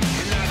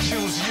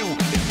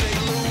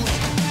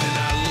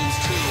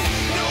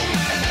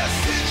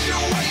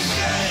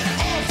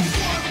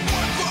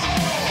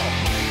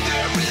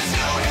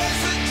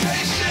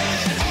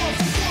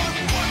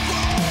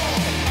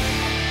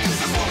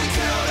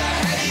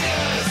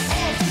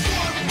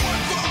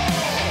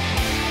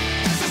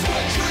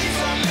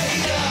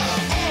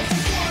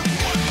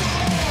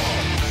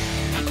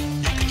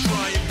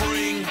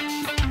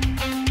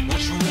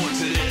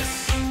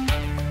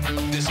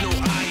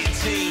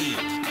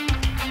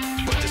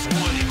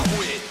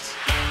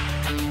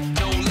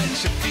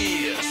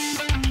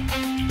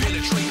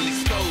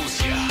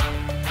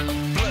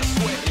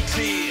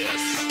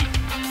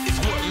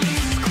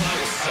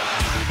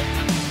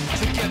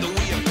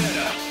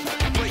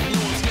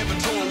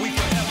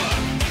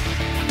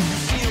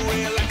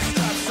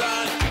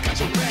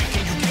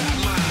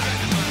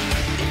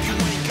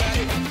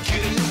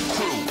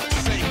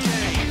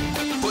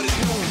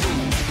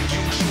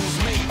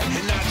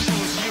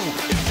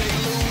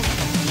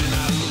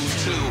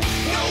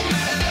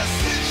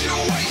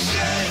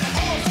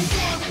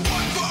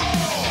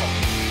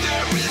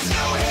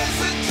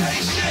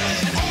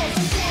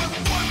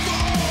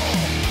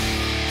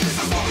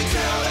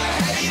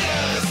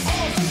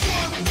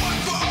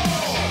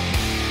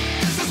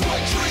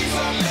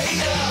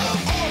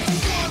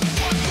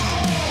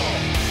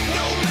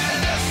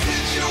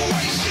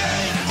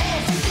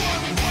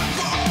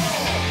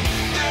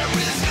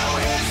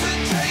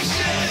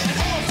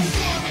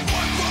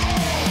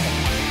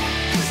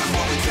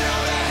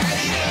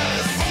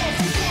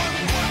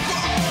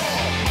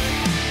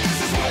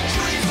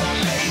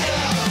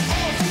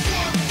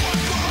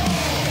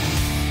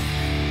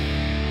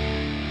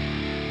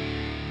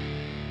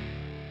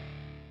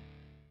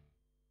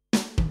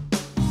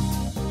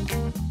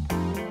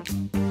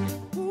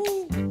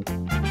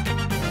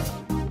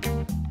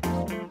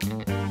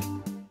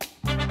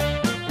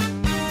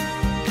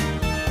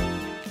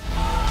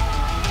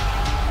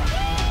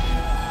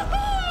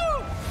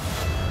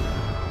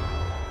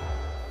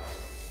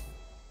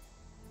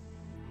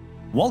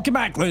Welcome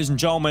back, ladies and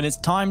gentlemen. It's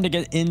time to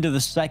get into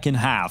the second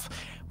half.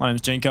 My name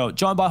is Jinko,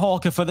 joined by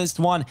Hawker for this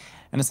one,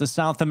 and it's the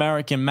South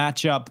American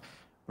matchup.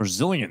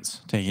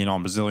 Brazilians taking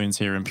on Brazilians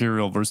here.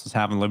 Imperial versus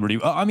Havan Liberty.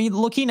 I mean,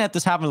 looking at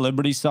this Havan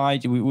Liberty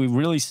side, we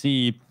really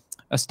see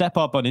a step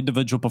up on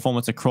individual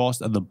performance across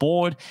the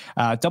board.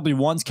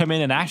 W1's come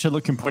in and actually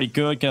looking pretty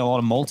good. Get a lot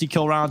of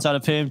multi-kill rounds out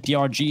of him.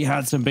 DRG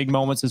had some big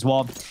moments as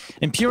well.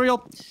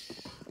 Imperial,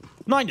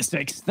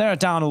 9-6. They're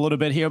down a little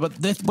bit here, but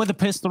with a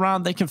pistol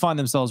round, they can find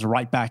themselves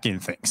right back in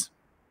things.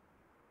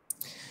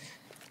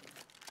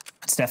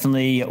 That's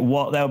definitely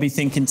what they'll be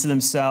thinking to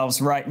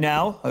themselves right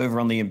now over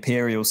on the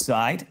Imperial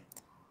side.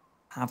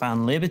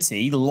 Havan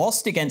Liberty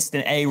lost against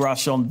an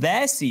A-rush on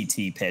their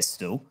CT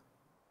pistol.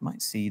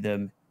 Might see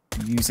them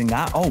using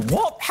that. Oh,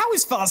 what? How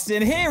is Fast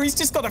in here? He's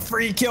just got a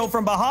free kill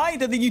from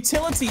behind, and the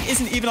utility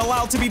isn't even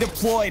allowed to be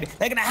deployed.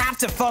 They're going to have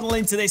to funnel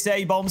into this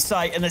A-bomb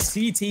site, and the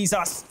CTs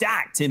are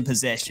stacked in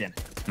position.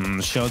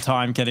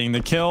 Showtime getting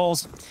the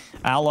kills.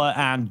 Ala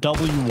and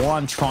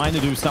W1 trying to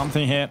do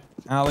something here.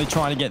 Ali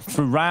trying to get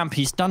through ramp.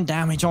 He's done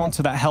damage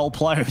onto that Hell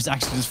player who's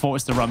actually just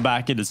forced to run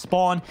back into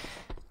spawn.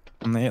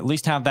 And they at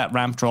least have that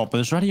ramp drop, but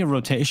there's already a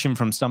rotation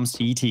from some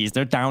CTs.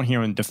 They're down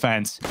here in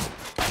defense.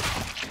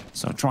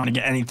 So trying to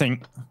get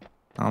anything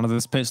out of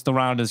this pistol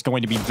round is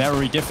going to be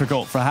very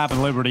difficult for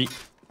Havan Liberty.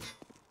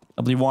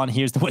 W1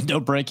 here's the window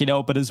breaking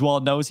open as well.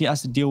 Knows he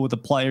has to deal with a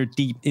player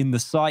deep in the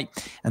site.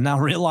 And now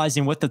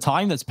realizing with the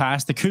time that's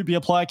passed, there could be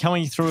a player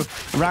coming through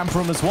the ramp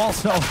room as well.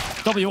 So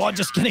W1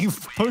 just getting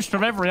pushed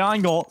from every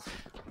angle.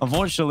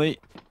 Unfortunately,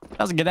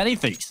 doesn't get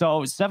anything.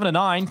 So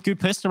 7-9, good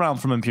pistol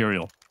round from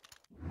Imperial.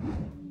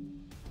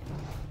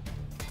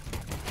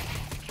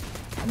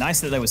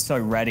 Nice that they were so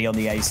ready on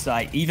the A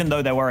site, even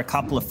though there were a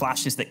couple of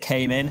flashes that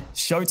came in.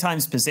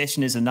 Showtime's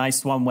position is a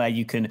nice one where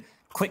you can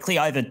quickly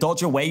either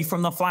dodge away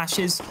from the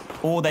flashes,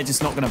 or they're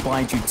just not going to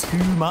blind you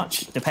too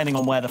much, depending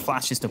on where the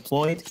flash is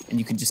deployed, and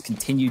you can just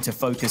continue to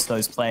focus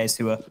those players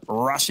who are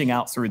rushing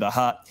out through the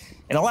hut.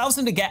 It allows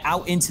them to get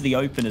out into the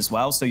open as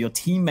well, so your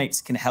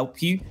teammates can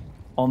help you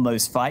on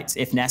those fights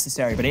if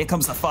necessary. But here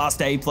comes the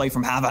fast A play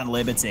from Havan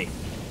Liberty.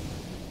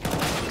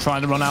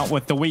 Trying to run out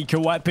with the weaker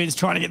weapons,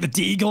 trying to get the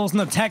Deagles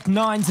and the Tech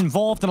 9s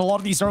involved in a lot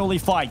of these early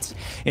fights.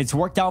 It's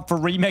worked out for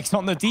Remix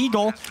on the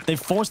Deagle. They've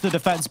forced the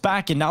defense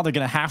back, and now they're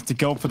going to have to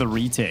go for the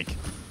retake.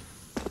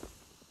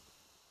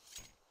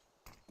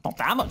 Not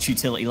that much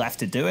utility left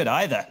to do it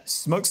either.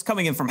 Smoke's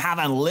coming in from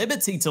Havan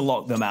Liberty to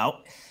lock them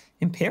out.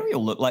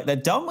 Imperial look like they're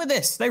done with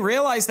this. They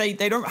realize they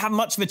don't have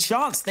much of a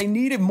chance. They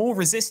needed more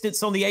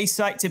resistance on the A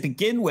site to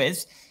begin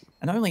with,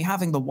 and only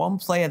having the one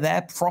player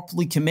there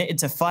properly committed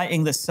to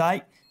fighting the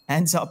site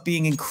ends up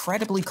being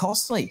incredibly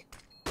costly.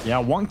 Yeah,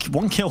 one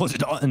kill is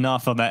not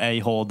enough on that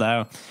A-hold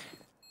there.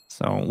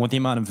 So with the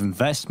amount of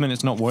investment,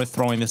 it's not worth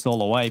throwing this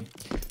all away.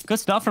 Good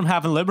stuff from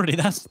Havan Liberty.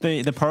 That's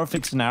the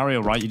perfect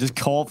scenario, right? You just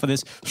call for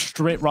this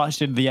straight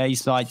rush into the A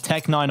side,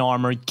 Tech 9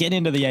 armor, get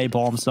into the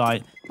A-bomb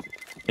site.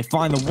 They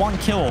find the one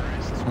kill,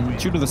 and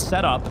due to the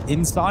setup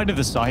inside of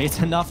the site, it's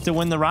enough to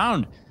win the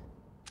round.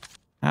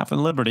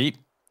 Havan Liberty,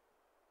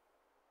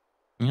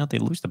 you know, they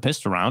lose the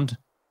pistol round.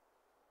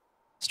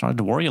 Started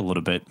to worry a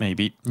little bit,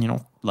 maybe, you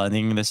know,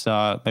 letting this,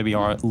 maybe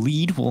our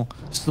lead will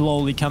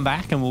slowly come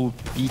back and we'll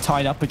be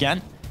tied up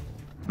again.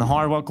 The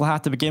hard work will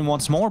have to begin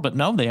once more, but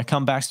no, they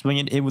come back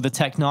swinging in with the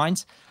Tech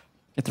 9s,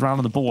 get the round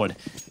on the board.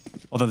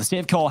 Although the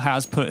save call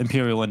has put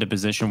Imperial into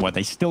position where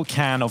they still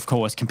can, of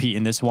course, compete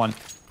in this one.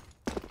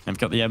 And we've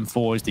got the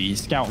M4s, the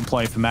scout and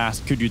play for mass,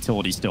 good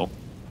utility still.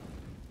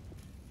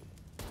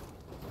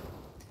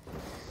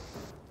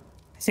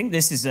 I think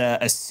this is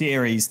a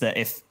series that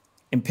if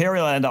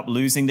Imperial end up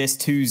losing this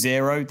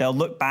 2-0, they'll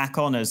look back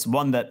on as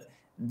one that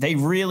they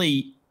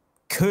really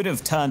could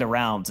have turned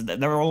around.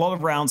 There are a lot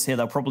of rounds here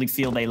they'll probably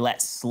feel they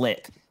let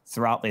slip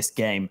throughout this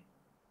game.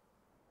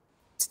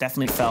 It's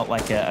definitely felt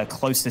like a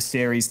closer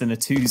series than a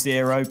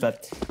 2-0,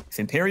 but if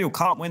Imperial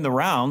can't win the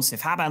rounds,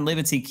 if Havan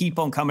Liberty keep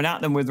on coming at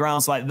them with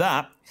rounds like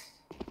that,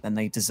 then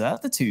they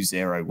deserve the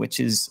 2-0, which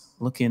is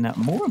looking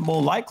more and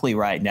more likely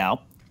right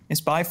now.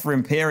 This bye for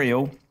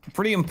Imperial, a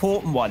pretty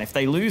important one. If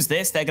they lose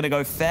this, they're going to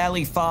go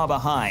fairly far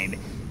behind.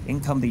 In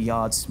come the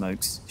yard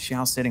smokes.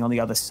 Xiao sitting on the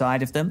other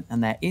side of them,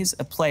 and there is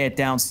a player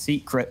down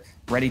secret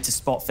ready to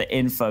spot for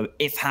info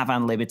if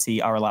Havan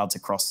Liberty are allowed to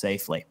cross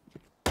safely.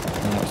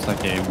 Looks like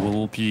they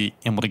will be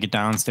able to get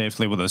down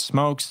safely with those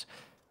smokes.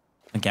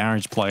 The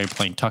garage player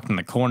playing tucked in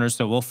the corner,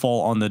 so we'll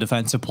fall on the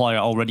defensive player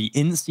already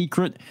in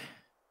secret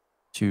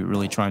to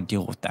really try and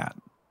deal with that.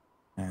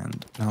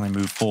 And now they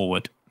move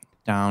forward,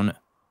 down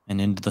and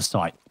into the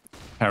site.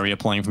 Harrier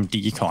playing from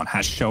Decon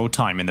has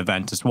showtime in the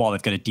vent as well.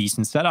 They've got a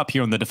decent setup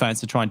here on the defense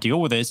to try and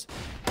deal with this.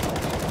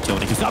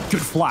 Utility goes up,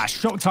 good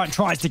flash. Showtime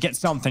tries to get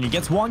something. He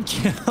gets one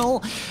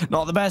kill.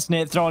 Not the best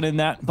nade thrown in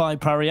that by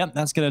Paria.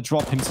 That's going to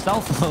drop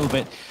himself a little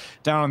bit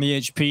down on the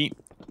HP.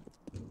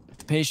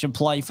 Patient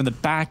play from the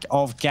back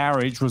of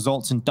Garage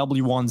results in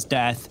W1's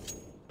death.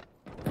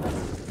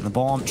 And the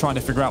bomb trying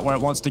to figure out where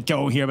it wants to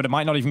go here, but it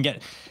might not even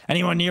get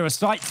anyone near a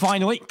site.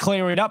 Finally,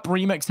 clear it up.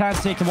 Remix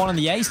has taken one on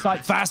the A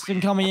site.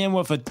 Fastin coming in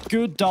with a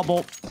good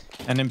double.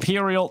 And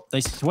Imperial,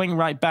 they swing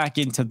right back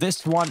into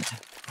this one,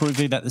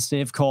 proving that the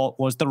save call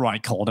was the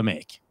right call to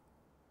make.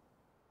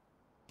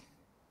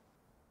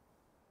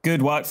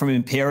 Good work from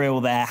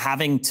Imperial there,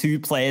 having 2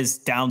 players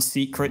down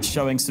secret,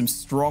 showing some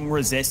strong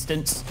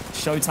resistance.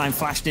 Showtime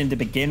flashed in to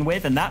begin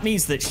with, and that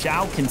means that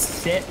Xiao can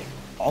sit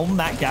on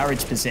that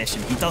garage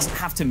position. He doesn't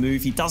have to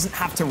move, he doesn't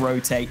have to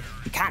rotate.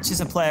 He catches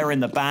a player in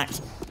the back,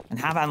 and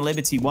Havan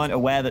Liberty weren't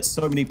aware that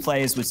so many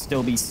players would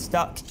still be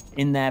stuck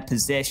in their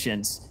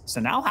positions. So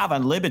now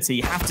Havan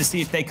Liberty have to see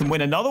if they can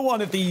win another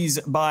one of these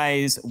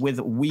buys with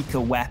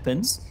weaker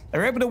weapons.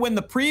 They're able to win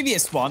the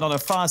previous one on a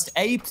fast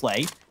A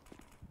play.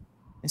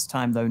 This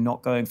time, though,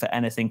 not going for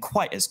anything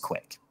quite as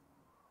quick.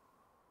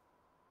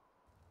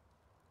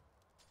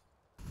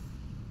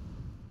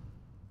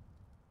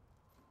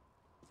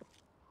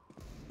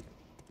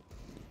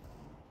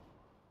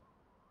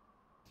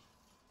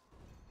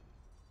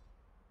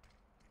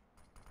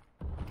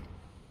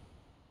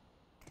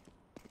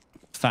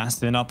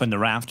 Fastin up in the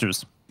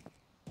rafters.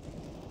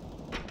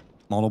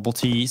 Multiple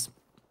T's.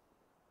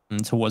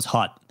 And towards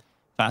Hut.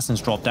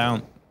 Fastin's dropped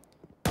down.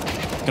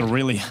 Gonna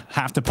really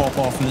have to pop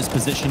off in this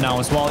position now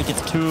as well. He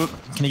gets 2.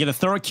 Can he get a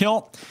 3rd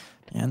kill?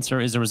 The answer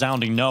is a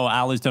resounding no.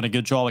 Ali's done a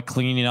good job at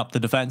cleaning up the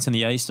defense in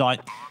the A site.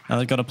 Now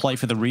they've got to play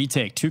for the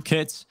retake. 2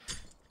 kits.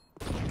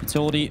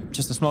 Utility,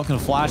 just a smoke and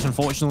a flash,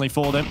 unfortunately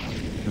for them.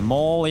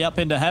 Molly up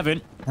into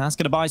heaven. That's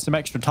gonna buy some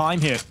extra time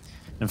here.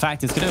 In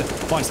fact, it's gonna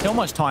buy so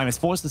much time. It's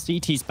forced the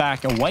CTs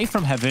back away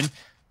from heaven.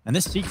 And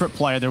this secret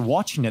player, they're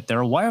watching it.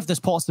 They're aware of this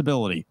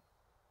possibility.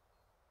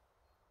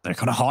 They're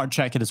gonna hard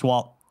check it as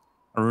well.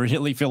 I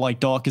really feel like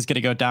Doc is going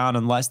to go down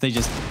unless they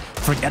just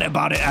forget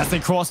about it as they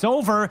cross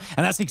over.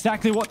 And that's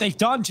exactly what they've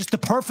done. Just the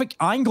perfect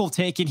angle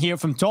taken here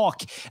from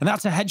Doc. And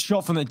that's a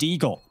headshot from the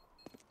Deagle.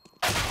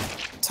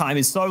 Time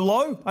is so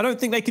low. I don't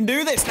think they can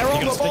do this. They're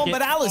on the bomb,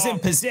 but Al is in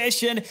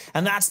position.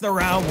 And that's the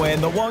round win.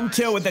 The 1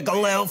 kill with the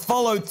Galil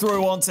followed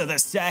through onto the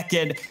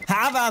 2nd.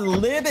 Havan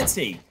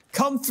Liberty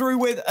come through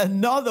with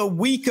another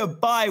weaker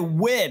buy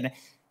win.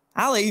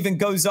 Ali even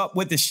goes up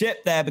with the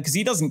ship there because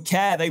he doesn't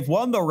care. They've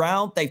won the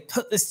round. They've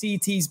put the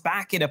CTs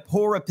back in a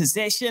poorer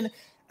position.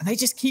 And they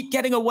just keep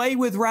getting away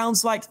with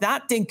rounds like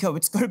that, Dinko.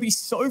 It's going to be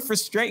so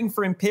frustrating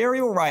for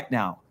Imperial right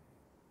now.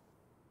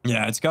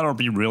 Yeah, it's got to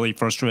be really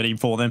frustrating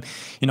for them.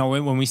 You know,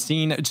 when we've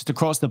seen just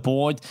across the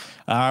board,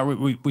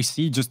 we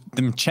see just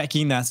them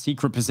checking that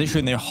secret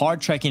position. They're hard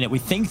checking it. We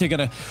think they're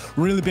going to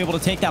really be able to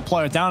take that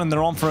player down and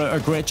they're on for a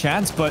great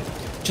chance. But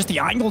just the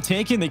angle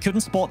taken, they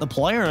couldn't spot the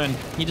player and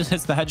he just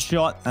hits the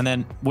headshot. And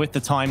then with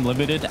the time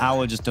limited,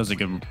 Ala just does a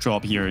good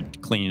job here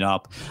cleaning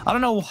up. I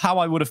don't know how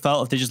I would have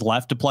felt if they just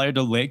left a player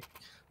to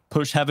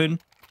push heaven.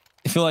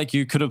 I feel like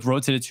you could have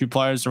rotated 2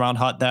 players around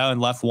Hut there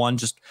and left one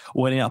just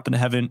waiting up in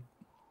heaven.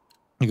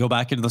 You go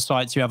back into the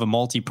sites, you have a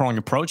multi-prong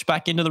approach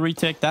back into the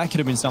retake. That could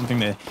have been something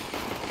they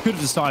could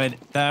have decided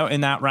there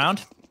in that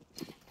round.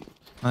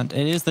 And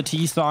it is the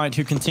T side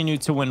who continue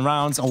to win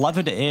rounds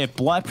 11-8.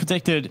 Bled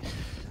predicted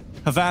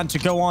Havan to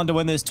go on to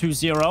win this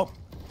 2-0.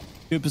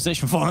 Good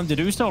position for him to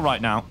do so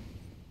right now.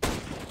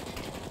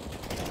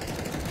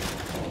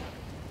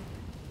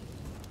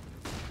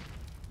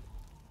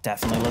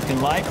 Definitely looking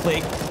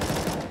likely.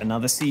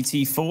 Another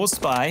CT4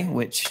 spy,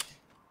 which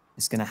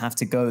is going to have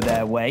to go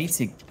their way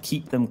to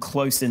keep them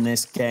close in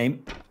this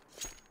game.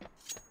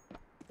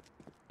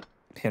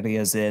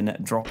 Imperial's in,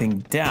 dropping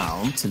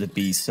down to the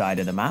B side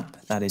of the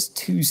map. That is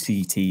 2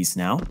 CTs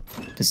now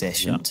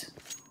positioned.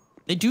 Yeah.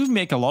 They do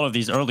make a lot of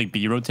these early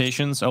B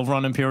rotations over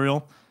on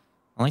Imperial.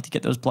 I like to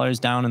get those players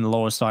down in the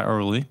lower side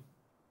early.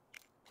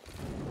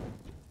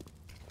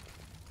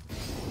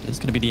 It's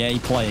going to be the A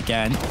play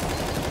again.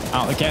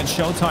 Out again,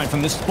 Showtime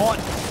from this spot.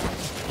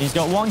 He's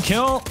got 1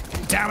 kill.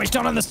 Damage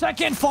done on the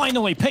 2nd,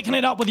 finally picking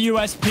it up with the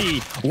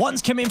USP. One's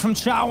coming from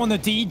Chow on the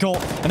Deagle,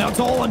 and now it's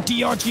all on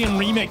DRG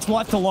and Remix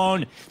left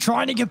alone,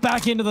 trying to get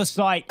back into the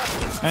site.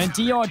 And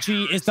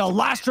DRG is the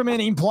last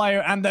remaining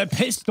player, and the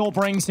pistol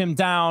brings him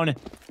down.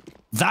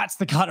 That's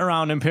the cut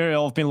around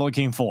Imperial have been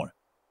looking for.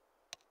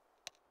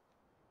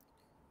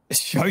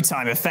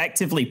 Showtime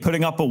effectively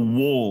putting up a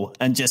wall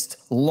and just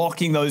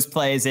locking those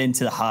players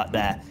into the Hut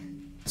there.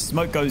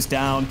 Smoke goes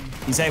down.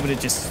 He's able to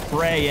just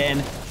spray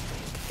in.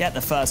 Get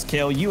the first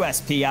kill,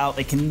 USP out.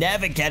 They can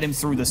never get him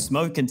through the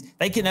smoke, and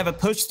they can never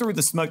push through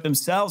the smoke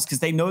themselves because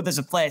they know there's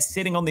a player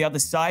sitting on the other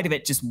side of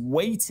it just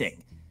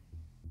waiting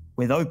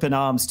with open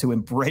arms to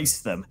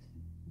embrace them.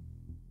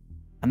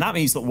 And that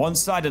means that one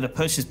side of the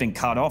push has been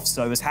cut off,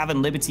 so as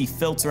having Liberty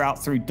filter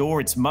out through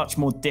door, it's much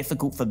more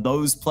difficult for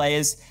those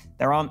players.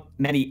 There aren't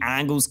many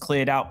angles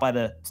cleared out by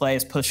the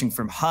players pushing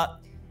from Hut.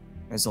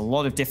 There's a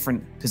lot of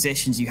different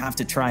positions you have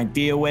to try and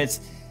deal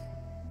with.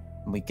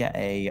 And we get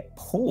a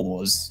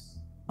pause.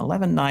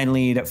 11-9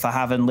 lead for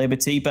Havan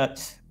Liberty,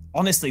 but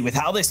honestly, with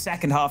how this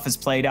second half has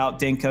played out,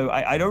 Dinko,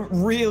 I don't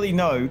really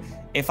know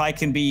if I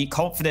can be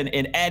confident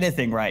in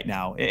anything right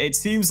now. It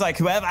seems like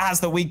whoever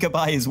has the weaker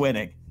buy is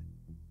winning.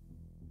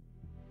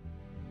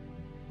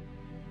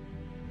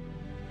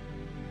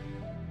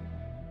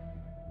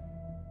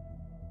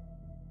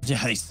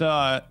 Yeah,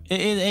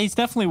 it's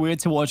definitely weird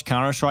to watch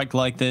Counter-Strike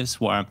like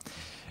this, where,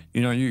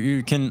 you know,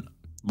 you can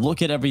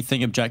look at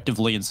everything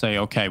objectively and say,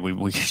 okay,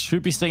 we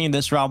should be seeing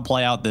this round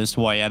play out this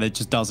way, and it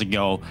just doesn't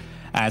go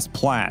as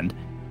planned.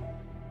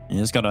 You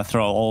just got to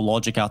throw all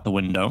logic out the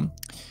window.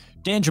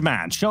 Danger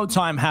Man,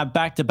 Showtime had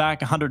back-to-back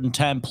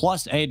 110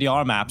 plus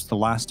ADR maps the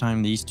last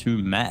time these two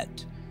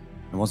met.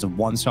 It was a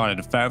one-sided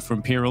affair for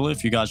Imperial,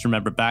 if you guys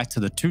remember back to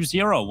the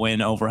 2-0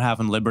 win over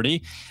Havan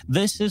Liberty.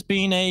 This has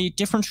been a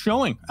different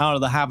showing out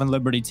of the Havan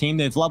Liberty team.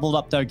 They've leveled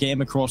up their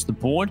game across the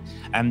board,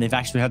 and they've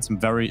actually had some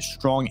very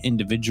strong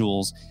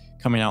individuals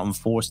coming out in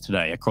force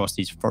today across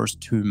these first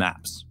two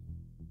maps.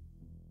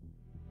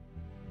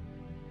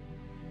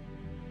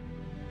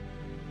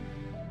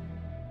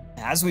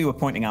 As we were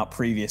pointing out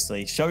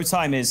previously,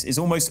 Showtime is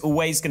almost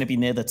always going to be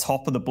near the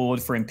top of the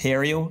board for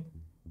Imperial.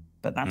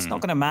 But that's not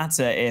going to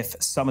matter if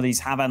some of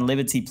these Havan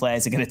Liberty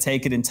players are going to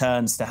take it in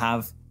turns to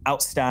have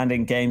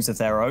outstanding games of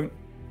their own.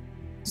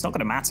 It's not going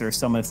to matter if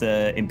some of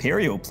the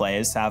Imperial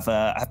players have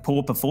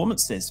poor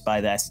performances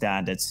by their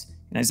standards.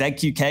 You know,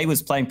 ZQK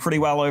was playing pretty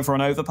well over on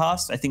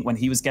Overpass. I think when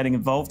he was getting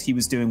involved, he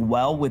was doing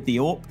well with the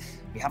AWP.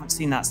 We haven't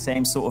seen that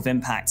same sort of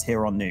impact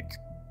here on Nuke.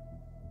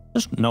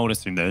 Just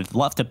noticing they've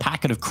left a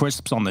packet of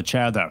crisps on the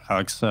chair there,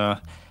 Alex.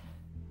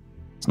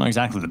 It's not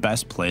exactly the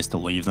best place to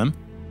leave them.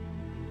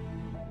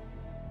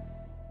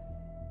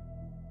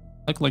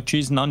 Like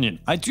cheese and onion.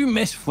 I do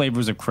miss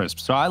flavors of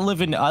crisps. So I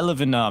live in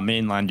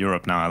mainland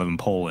Europe now. I live in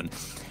Poland,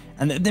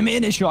 and the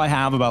main issue I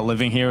have about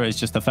living here is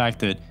just the fact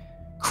that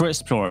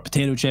crisps, or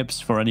potato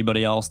chips for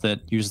anybody else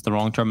that uses the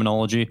wrong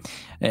terminology,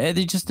 there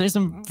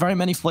isn't very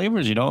many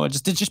flavors. You know, it's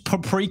just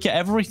paprika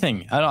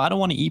everything. I don't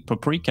want to eat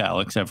paprika,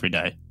 Alex, every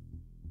day.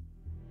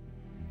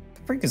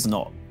 Paprika's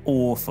not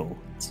awful.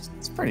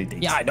 It's pretty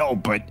decent. Yeah, I know,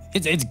 but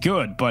it's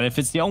good. But if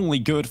it's the only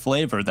good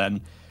flavor, then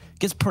it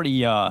gets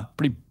pretty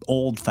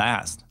old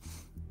fast.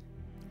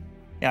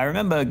 Yeah, I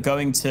remember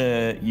going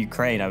to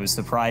Ukraine. I was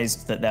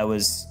surprised that there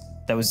was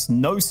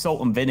no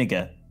salt and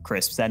vinegar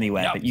crisps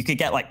anywhere, but you could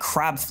get like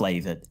crab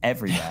flavored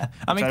everywhere.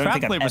 I mean,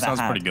 crab flavor sounds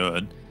pretty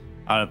good.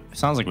 It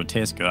sounds like it would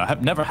taste good. I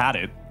have never had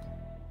it,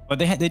 but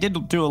they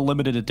did do a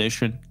limited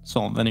edition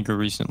salt and vinegar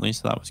recently,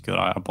 so that was good.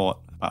 I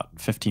bought about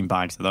 15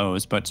 bags of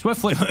those. But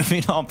swiftly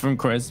moving on from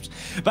crisps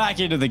back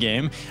into the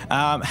game,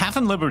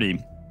 Havan Liberty.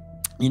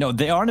 You know,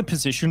 they are in a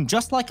position,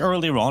 just like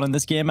earlier on in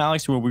this game,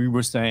 Alex, where we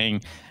were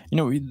saying, you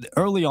know,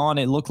 early on,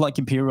 it looked like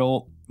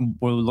Imperial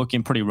were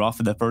looking pretty rough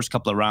in the first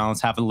couple of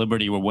rounds. Havan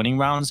Liberty were winning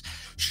rounds.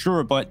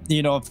 Sure, but,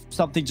 you know, if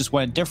something just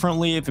went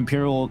differently, if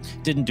Imperial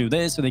didn't do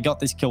this, or they got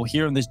this kill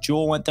here and this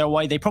duel went their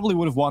way, they probably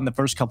would have won the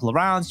first couple of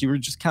rounds. You were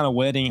just kind of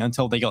waiting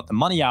until they got the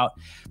money out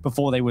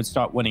before they would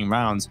start winning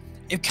rounds.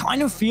 It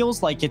kind of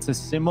feels like it's a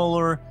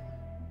similar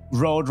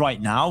road right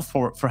now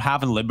for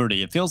Havan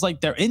Liberty. It feels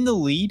like they're in the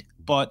lead,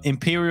 but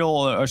Imperial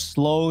are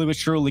slowly but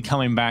surely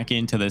coming back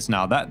into this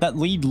now. That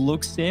lead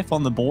looks safe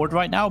on the board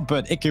right now,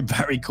 but it could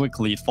very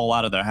quickly fall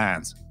out of their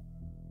hands.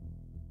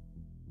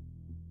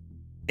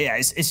 Yeah,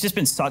 it's just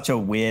been such a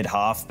weird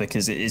half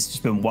because it's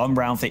just been one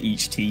round for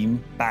each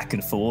team, back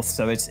and forth.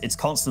 So it's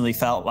constantly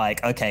felt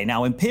like, okay,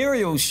 now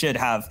Imperial should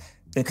have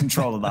the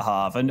control of the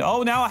half, and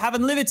oh, now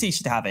Havan Liberty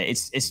should have it.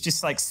 It's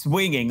just like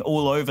swinging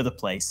all over the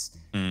place.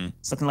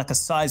 It's looking like a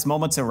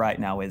seismometer right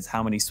now with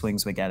how many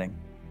swings we're getting.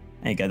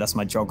 There you go. That's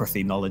my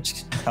geography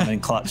knowledge coming in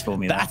clutch for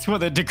me. That's where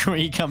the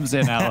degree comes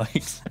in,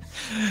 Alex.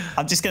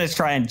 I'm just going to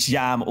try and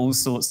jam all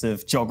sorts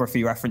of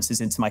geography references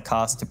into my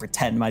cast to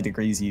pretend my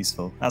degree is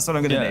useful. That's what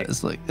I'm going to do.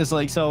 It's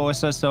like so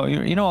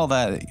you know all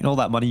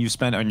that money you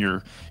spent on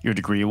your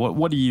degree.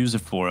 What do you use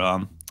it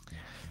for?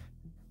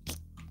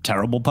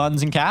 Terrible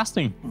puns and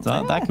casting.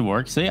 So that could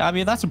work. See, I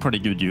mean, that's a pretty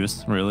good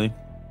use, really.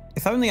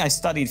 If only I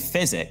studied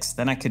physics,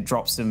 then I could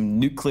drop some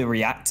nuclear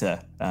reactor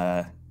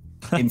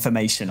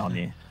information on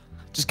you.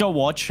 Just go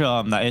watch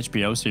that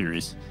HBO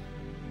series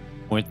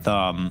with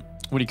what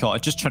do you call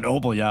it? Just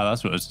Chernobyl. Yeah,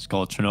 that's what it's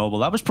called, Chernobyl.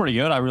 That was pretty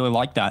good. I really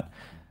liked that.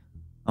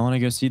 I want to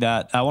go see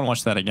that. I want to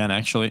watch that again,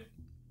 actually.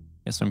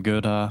 Get some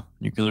good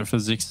nuclear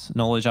physics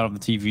knowledge out of the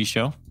TV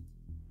show.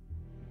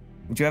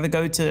 Would you ever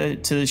go to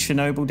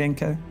Chernobyl,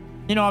 Dinko?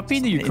 You know, I've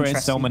been to Ukraine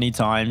so many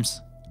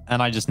times,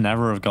 and I just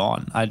never have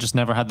gone. I just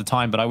never had the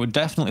time, but I would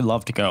definitely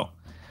love to go.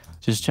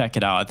 Just check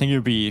it out. I think it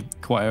would be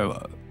quite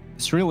a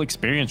surreal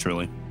experience,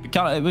 really.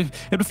 It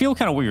would feel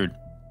kind of weird.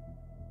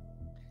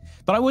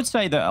 But I would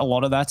say that a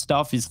lot of that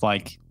stuff is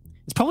like,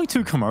 it's probably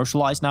too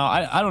commercialized now.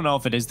 I don't know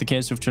if it is the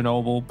case with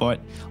Chernobyl,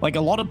 but like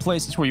a lot of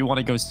places where you want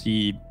to go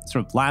see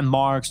sort of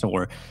landmarks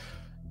or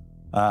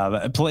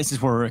places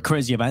where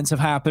crazy events have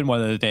happened,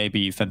 whether they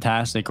be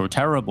fantastic or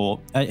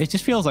terrible, it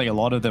just feels like a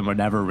lot of them are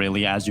never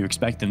really as you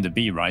expect them to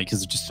be, right?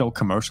 Because it's just so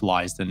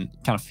commercialized and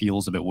kind of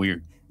feels a bit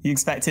weird. You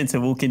expect him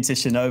to walk into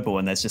Chernobyl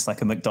and there's just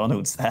like a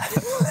McDonald's there.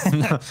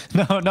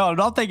 no, I'm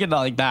not thinking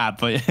like that,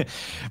 but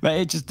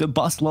it just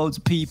bus loads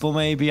of people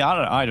maybe.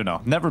 I don't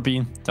know. Never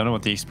been. Don't know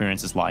what the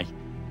experience is like.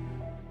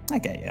 I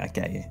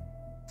get you.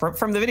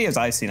 From the videos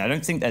I've seen, I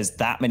don't think there's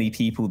that many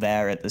people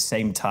there at the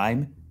same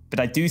time. But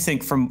I do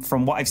think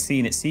from what I've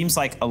seen, it seems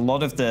like a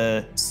lot of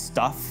the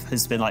stuff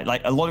has been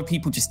like a lot of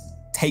people just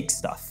take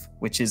stuff,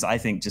 which is, I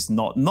think, just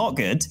not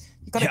good.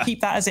 You got to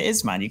keep that as it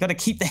is, man. You got to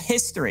keep the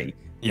history.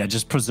 Yeah,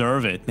 just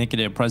preserve it. Make it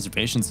a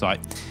preservation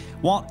site.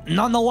 Well,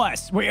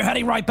 nonetheless, we're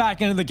heading right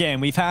back into the game.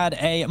 We've had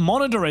a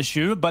monitor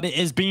issue, but it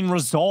is being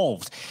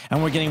resolved,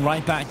 and we're getting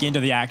right back into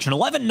the action.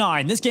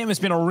 11-9. This game has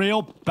been a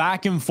real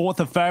back and forth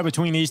affair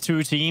between these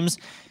two teams.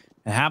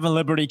 And Havan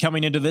Liberty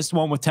coming into this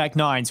one with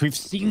Tech-9s. We've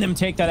seen them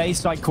take that A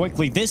site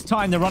quickly. This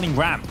time they're running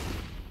ramp.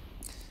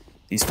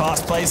 These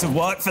fast plays have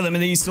worked for them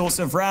in these sorts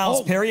of rounds.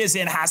 Imperial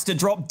has to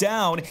drop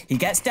down. He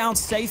gets down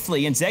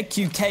safely, and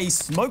ZQK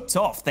smoked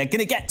off. They're going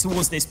to get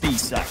towards this B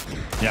site.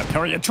 Yeah,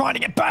 Imperial trying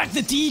to get back.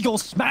 The Deagle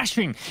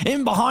smashing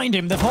in behind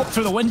him. They've hopped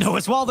through the window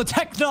as well. The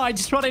Tech-9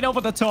 just running over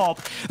the top.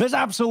 There's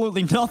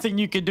absolutely nothing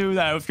you can do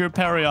there if you're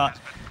Imperial.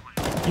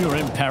 You're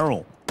in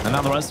peril. And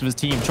now the rest of his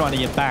team trying to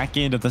get back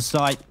into the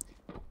site.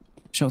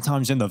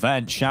 Showtime's in the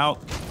vent.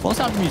 Shout. Close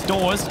out from these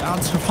doors.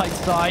 Out to the right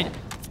side.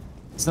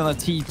 It's another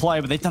T play,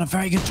 but they've done a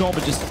very good job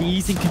of just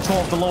seizing control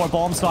of the lower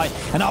bomb site.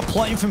 And now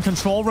playing from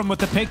control room with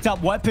the picked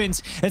up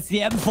weapons. It's the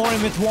M4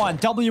 in with one.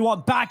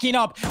 W1 backing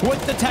up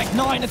with the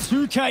Tech-9. A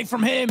 2K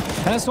from him.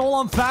 And it's all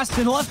on Fast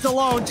and left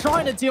alone,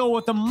 trying to deal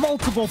with the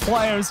multiple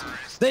players.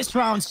 This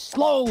round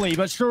slowly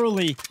but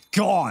surely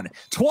gone.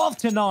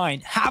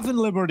 12-9. Havan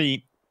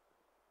Liberty.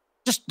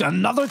 Just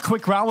another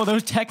quick round with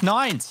those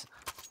Tech-9s.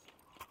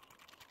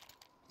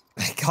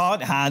 They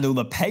can't handle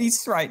the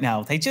pace right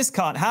now. They just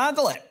can't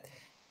handle it.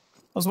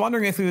 I was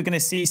wondering if we were going to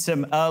see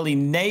some early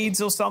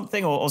nades or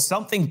something, or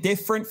something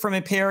different from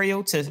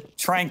Imperial to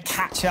try and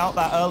catch out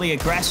that early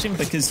aggression,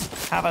 because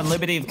Havan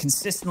Liberty have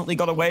consistently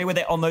got away with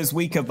it on those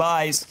weaker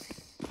buys.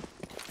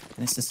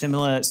 And it's a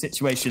similar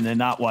situation in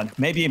that one.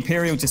 Maybe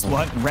Imperial just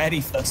weren't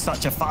ready for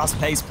such a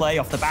fast-paced play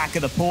off the back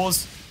of the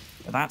pause.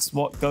 But that's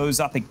what goes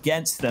up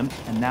against them.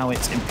 And now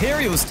it's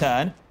Imperial's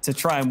turn to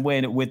try and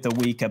win with the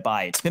weaker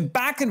buy. It's been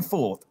back and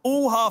forth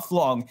all half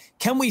long.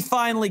 Can we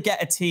finally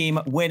get a team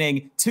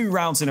winning 2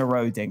 rounds in a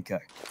row, Dinko?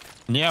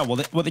 Yeah, well,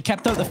 they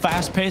kept out the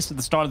fast pace at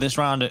the start of this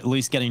round, at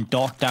least getting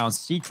docked down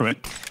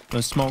secret.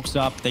 Those smokes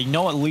up. They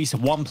know at least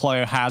one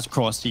player has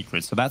crossed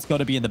secret. So that's got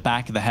to be in the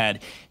back of the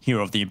head here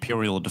of the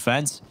Imperial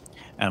defense.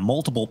 And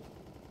multiple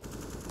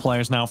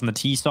players now from the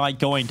T side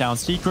going down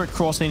secret,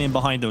 crossing in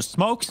behind those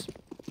smokes.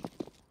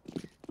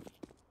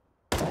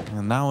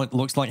 And now it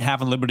looks like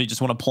Havan Liberty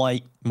just want to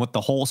play with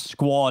the whole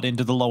squad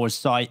into the lower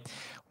site.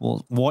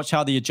 We'll watch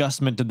how the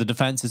adjustment to the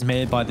defense is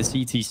made by the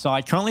CT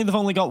side. Currently, they've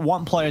only got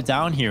one player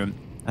down here.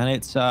 And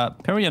it's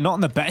Imperial not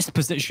in the best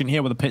position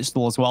here with a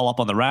pistol as well up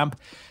on the ramp.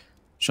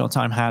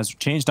 Showtime has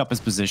changed up his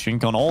position,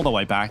 gone all the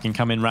way back and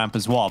come in ramp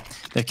as well.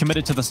 They're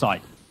committed to the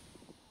site.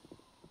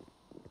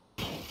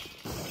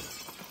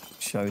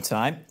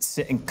 Showtime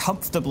sitting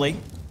comfortably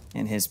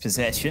in his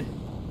position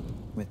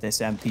with this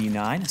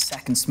MP9. A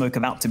second smoke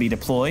about to be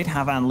deployed.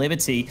 Havan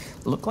Liberty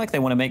look like they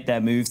want to make their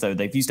move, though.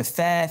 They've used a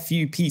fair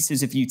few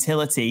pieces of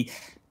utility.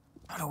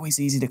 Not always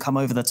easy to come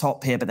over the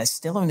top here, but there's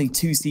still only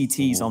 2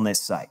 CTs on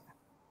this site.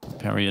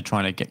 Imperial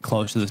trying to get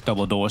close to this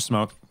double door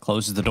smoke.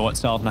 Closes the door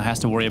itself, now has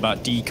to worry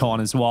about decon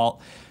as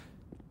well.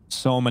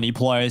 So many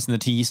players in the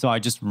T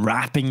side just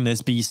wrapping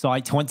this B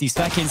side. 20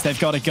 seconds, they've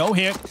got to go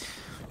here.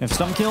 If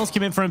some kills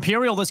come in for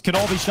Imperial, this could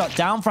all be shut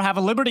down for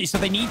Havan Liberty, so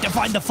they need to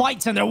find the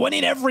fights, and they're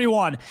winning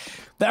everyone.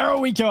 There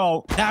we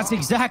go. That's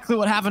exactly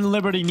what Havan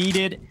Liberty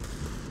needed.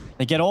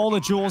 They get all the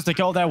jewels to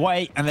go their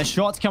way, and the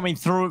shots coming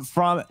through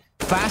from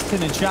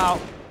Fasten and Chow.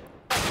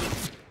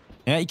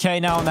 8K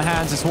now in the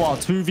hands as well.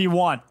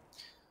 2v1.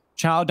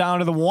 Chow down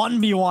to the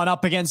 1v1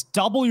 up against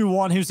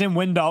W1, who's in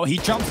window. He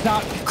jumps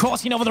out,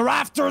 crossing over the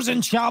rafters,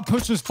 and Chow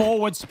pushes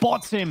forward,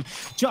 spots him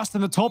just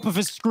in the top of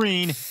his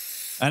screen.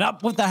 And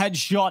up with the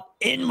headshot,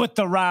 in with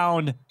the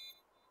round.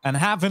 And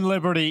Havan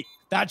Liberty,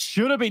 that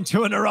should have been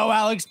 2 in a row,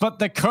 Alex, but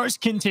the curse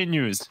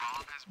continues.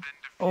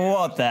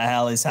 What the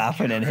hell is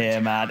happening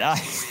here, man?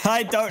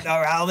 I don't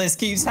know how this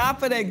keeps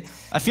happening.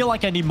 I feel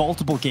like I need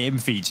multiple game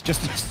feeds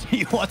just to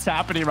see what's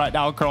happening right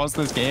now across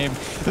this game.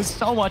 There's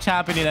so much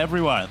happening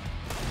everywhere.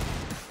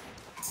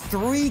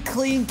 3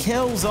 clean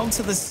kills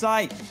onto the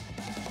site.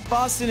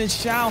 Fasten and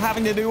Xiao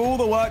having to do all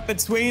the work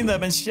between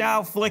them, and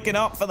Xiao flicking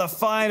up for the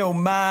final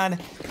man.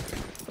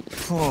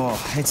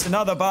 Oh, it's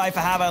another buy for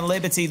Havan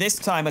Liberty. This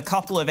time, a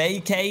couple of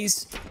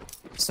AKs.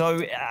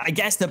 So I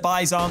guess the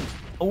buys aren't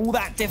all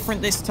that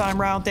different this time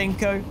round,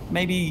 Dinko.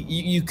 Maybe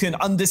you can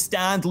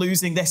understand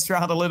losing this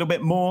round a little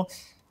bit more.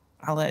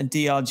 Alet and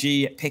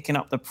DRG picking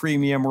up the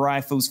premium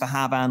rifles for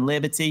Havan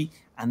Liberty.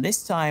 And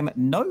this time,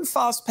 no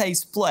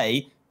fast-paced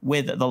play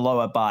with the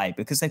lower buy.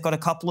 Because they've got a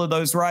couple of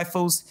those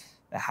rifles,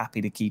 they're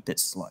happy to keep it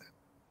slow.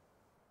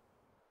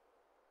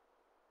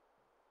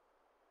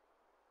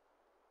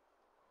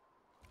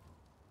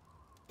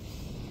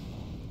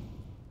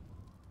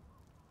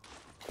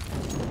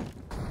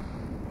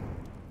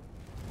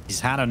 He's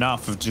had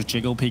enough of just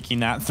jiggle peeking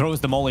that, throws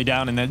the molly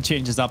down, and then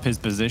changes up his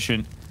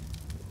position.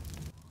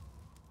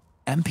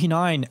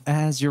 MP9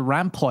 as your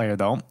ramp player,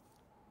 though.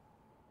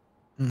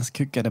 This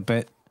could get a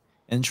bit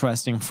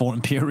Interesting for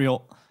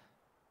Imperial.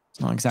 It's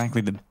not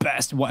exactly the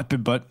best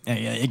weapon, but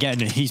again,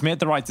 he's made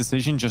the right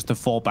decision just to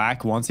fall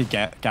back once he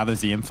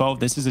gathers the info.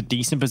 This is a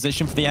decent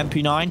position for the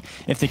MP9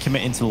 if they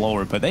commit into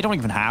lower, but they don't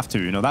even have to.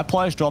 You know, that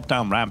player's dropped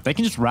down ramp. They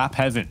can just wrap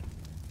Havan.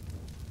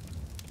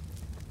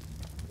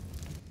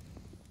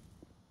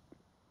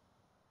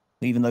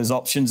 Leaving those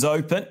options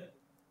open.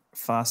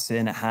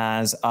 Fastin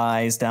has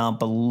eyes down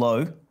below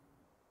in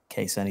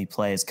case any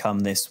players come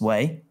this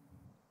way.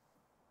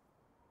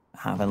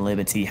 Havan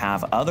Liberty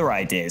have other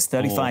ideas.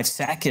 35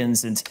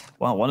 seconds, and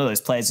well, one of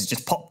those players has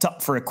just popped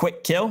up for a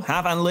quick kill.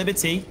 Havan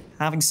Liberty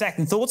having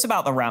second thoughts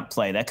about the ramp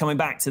play. They're coming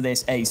back to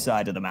this A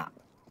side of the map.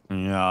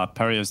 Yeah,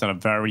 Imperial's done a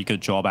very good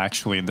job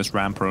actually in this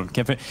ramp room.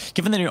 Given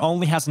that he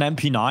only has an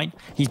MP9,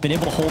 he's been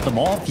able to hold them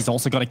off. He's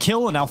also got a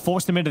kill and now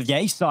forced them into the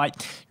A side.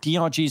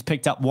 DRG's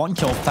picked up one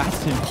kill.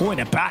 Fastin pulling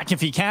it back if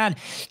he can.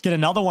 Get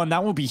another one,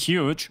 that will be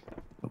huge.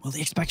 But will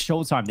they expect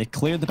Showtime? They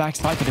cleared the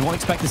backside, but they won't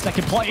expect the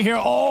second play here.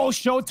 Oh,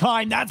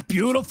 Showtime, that's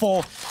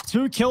beautiful.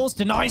 2 kills,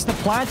 denies the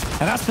plant,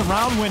 and that's the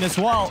round win as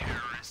well.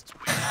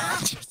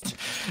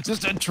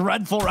 just a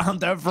dreadful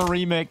round there for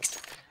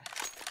Remix.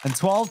 And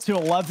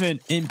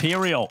 12-11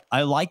 Imperial.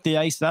 I like the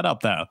A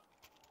setup there.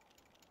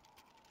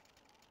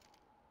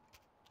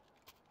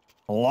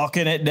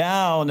 Locking it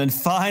down and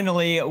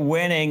finally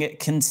winning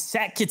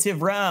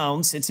consecutive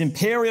rounds. It's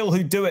Imperial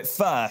who do it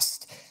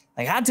first.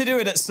 They had to do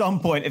it at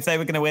some point if they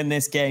were going to win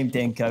this game,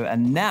 Dinko.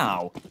 And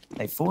now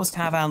they forced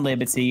Havan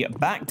Liberty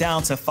back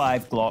down to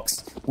 5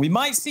 blocks. We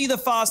might see the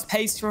fast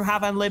pace from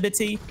Havan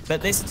Liberty,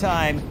 but this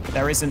time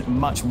there isn't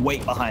much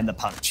weight behind the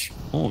punch.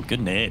 Oh,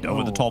 good nade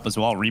over the top as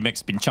well.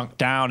 Remix been chunked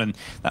down, and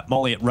that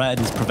molly at red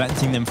is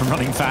preventing them from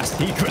running fast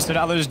secrets. And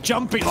now they're just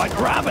jumping like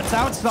rabbits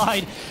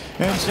outside.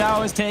 And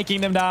Xiao is taking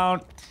them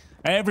down.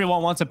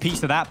 Everyone wants a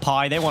piece of that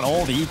pie. They want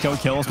all the eco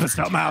kills, but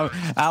somehow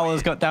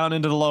Ala's got down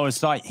into the lower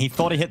site. He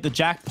thought he hit the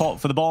jackpot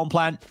for the bomb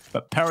plant,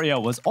 but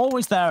Perio was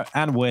always there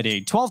and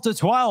waiting.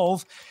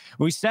 12-12.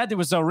 We said there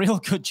was a real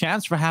good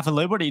chance for Havan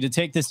Liberty to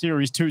take this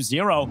series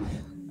 2-0,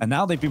 and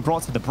now they've been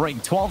brought to the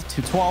brink.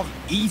 12-12,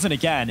 even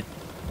again.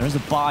 There's a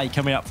bye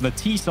coming up for the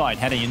T side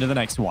heading into the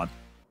next one.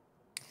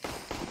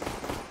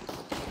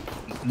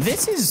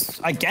 This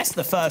is, I guess,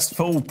 the first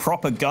full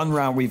proper gun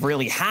round we've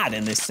really had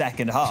in this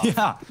second half.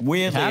 Yeah,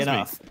 weirdly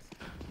enough.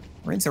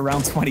 We're into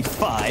round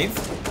 25. I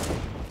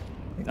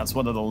think that's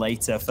one of the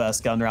later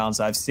first gun rounds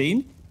I've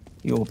seen.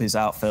 The Orb is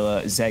out for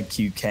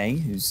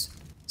ZQK, who's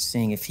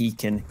seeing if he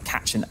can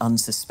catch an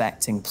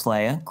unsuspecting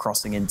player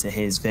crossing into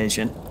his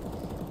vision.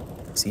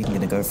 He's even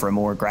going to go for a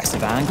more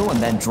aggressive angle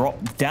and then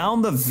drop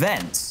down the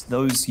vent.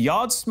 Those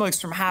yard smokes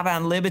from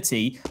Havan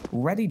Liberty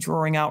already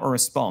drawing out a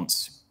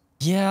response.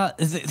 Yeah,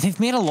 they've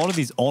made a lot of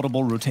these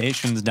audible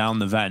rotations down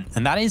the vent,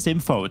 and that is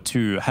info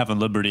to Havan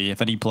Liberty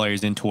if any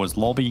players in towards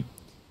lobby.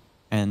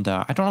 And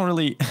I don't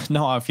really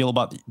know how I feel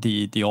about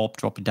the AWP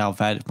dropping down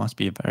vent. It must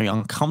be a very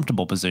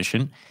uncomfortable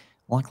position.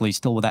 Luckily,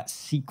 still with that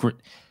secret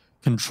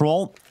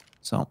control.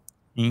 So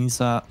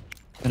he's in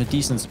a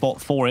decent spot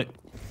for it.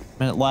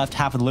 Minute left,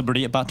 Havan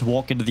Liberty about to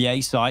walk into the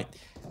A site.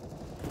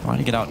 Trying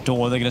to get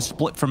outdoor. They're going to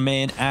split from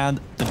main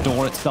and the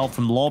door itself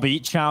from lobby.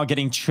 Chow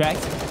getting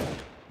checked.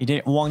 He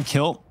did 1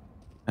 kill.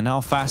 And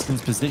now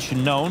Fastin's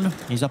position known.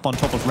 He's up on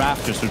top of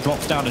Raptor, so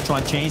drops down to try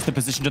and change the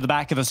position to the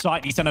back of the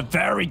site. He's done a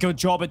very good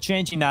job at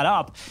changing that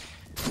up.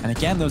 And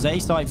again, those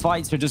A-site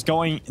fights are just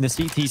going in the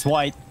CT's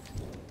white.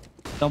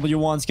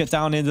 W1s get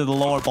down into the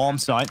lower bomb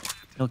site.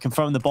 He'll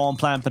confirm the bomb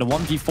plant, but a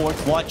 1v4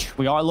 clutch.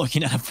 We are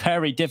looking at a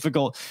very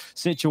difficult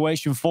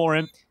situation for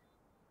him.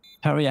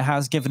 Peria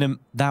has given him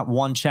that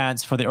one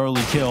chance for the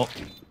early kill.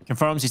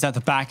 Confirms he's at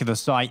the back of the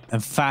site, and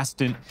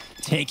Fastin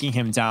taking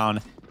him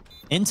down.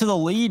 Into the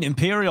lead,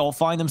 Imperial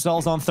find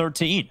themselves on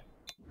 13.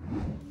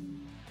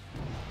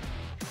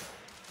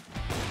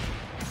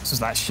 This was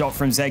that shot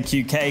from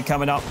ZQK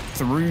coming up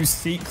through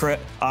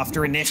Secret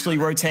after initially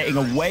rotating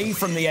away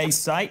from the A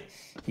site.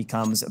 He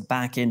comes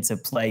back into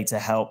play to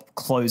help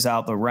close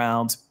out the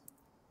round.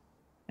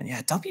 And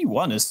yeah,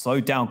 W1 has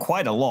slowed down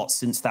quite a lot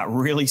since that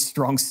really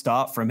strong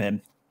start from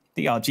him.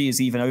 DRG has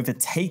even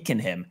overtaken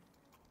him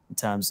in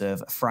terms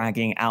of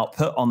fragging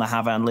output on the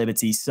Havan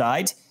Liberty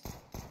side.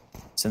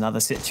 It's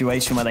another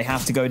situation where they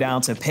have to go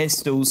down to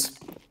pistols.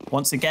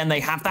 Once again,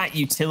 they have that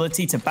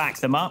utility to back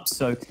them up.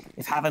 So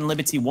if Havan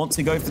Liberty want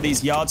to go for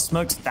these yard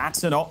smokes,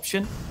 that's an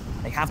option.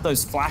 They have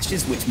those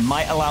flashes, which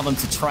might allow them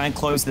to try and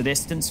close the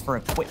distance for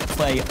a quick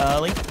play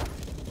early.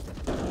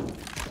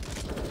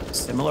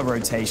 Similar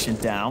rotation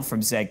down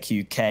from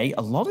ZQK.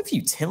 A lot of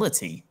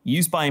utility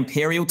used by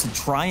Imperial to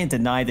try and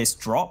deny this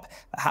drop.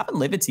 But Havan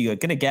Liberty are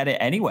going to get it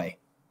anyway.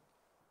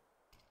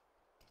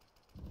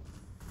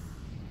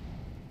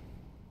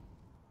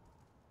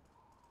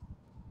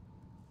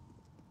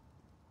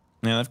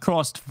 Yeah, they've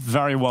crossed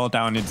very well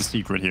down into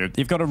Secret here.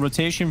 They've got a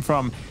rotation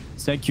from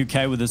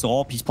ZQK with his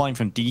AWP. He's playing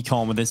from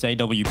decon with this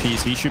AWP,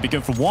 so he should be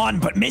good for 1,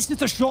 but misses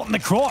the shot in the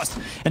cross,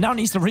 and now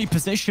needs to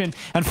reposition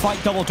and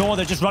fight double door.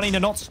 They're just running, they're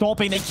not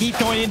stopping. They keep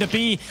going into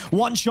B.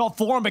 1 shot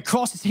for him, but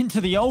crosses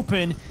into the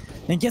open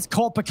and gets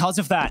caught because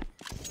of that.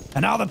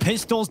 And now the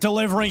Pistols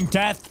delivering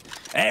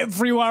death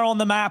everywhere on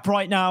the map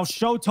right now.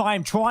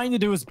 Showtime trying to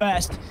do his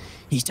best.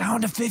 He's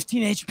down to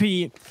 15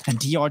 HP, and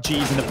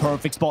DRG is in the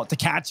perfect spot to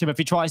catch him if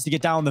he tries to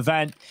get down the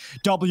vent.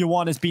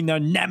 W1 has been their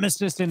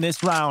nemesis in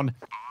this round.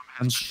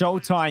 And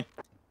Showtime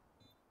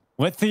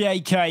with the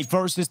AK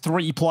versus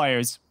 3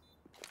 players.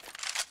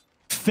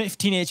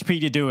 15 HP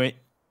to do it.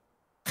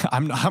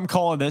 I'm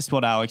calling this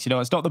one, Alex. You know,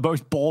 it's not the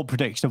most bold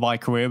prediction of my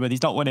career, but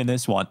he's not winning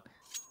this one.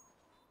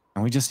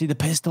 And we just see the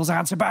Pistols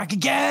answer back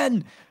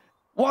again.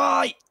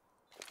 Why?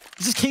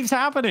 It just keeps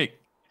happening.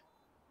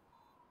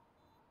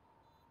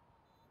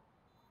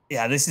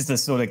 Yeah, this is the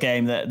sort of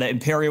game that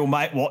Imperial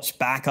might watch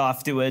back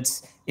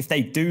afterwards. If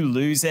they do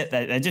lose it,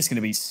 they're just going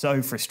to be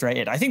so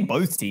frustrated. I think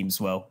both teams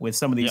will, with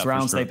some of these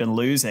rounds they've been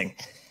losing.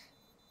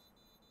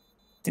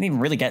 Didn't even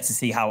really get to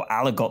see how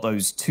Ala got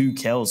those 2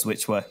 kills,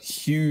 which were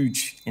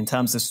huge in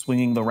terms of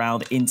swinging the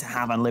round into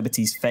Havan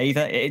Liberty's favor.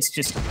 It's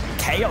just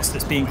chaos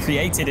that's being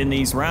created in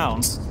these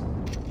rounds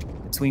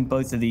between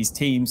both of these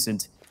teams,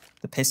 and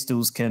the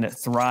Pistols can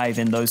thrive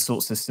in those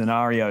sorts of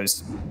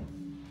scenarios.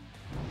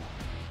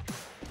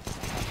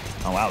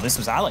 Oh, wow, this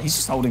was Ala. He's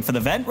just holding for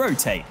the vent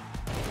rotate.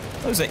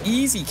 Those are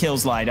easy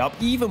kills lined up,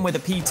 even with a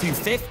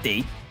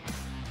P250.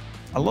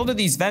 A lot of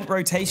these vent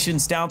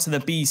rotations down to the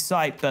B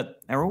site,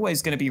 but they're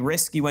always going to be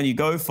risky when you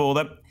go for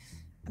them.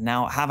 And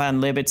now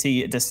Havan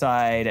Liberty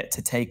decide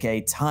to take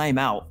a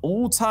timeout,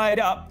 all tied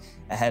up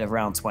ahead of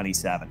round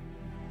 27.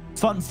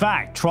 Fun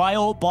fact,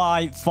 trial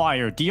by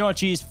fire.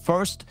 DRG's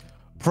first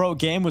pro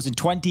game was in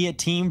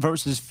 2018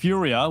 versus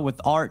Furia with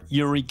Art,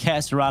 Yuri,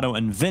 Caserado,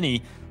 and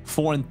Vinny.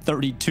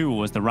 4-32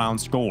 was the round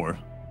score.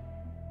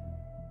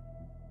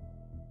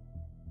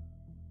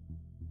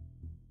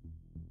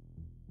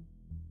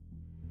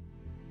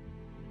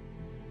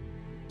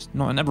 It's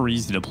never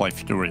easy to play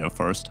Furia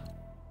first.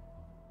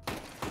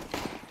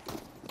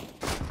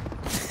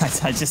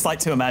 I just like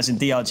to imagine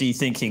DRG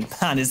thinking,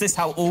 man, is this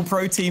how all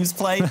pro teams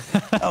play?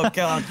 Oh,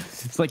 God.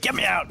 It's like, get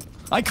me out.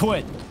 I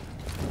quit.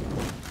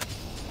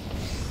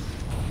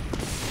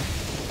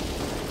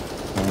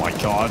 Oh, my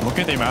God. Look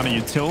at the amount of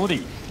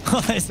utility.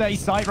 It's A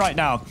site right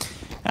now.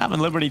 Havan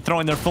Liberty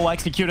throwing their full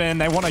executor in.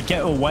 They want to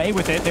get away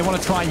with it. They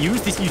want to try and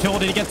use this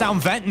utility to get down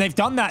vent, and they've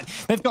done that.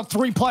 They've got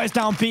 3 players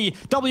down B.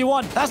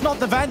 W1, that's not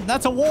the vent.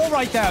 That's a wall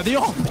right there. They're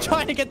all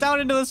trying to get down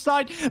into the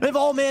side. They've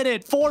all made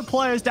it. 4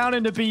 players down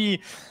into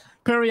B.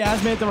 Peria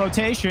has made the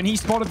rotation. He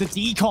spotted the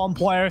decon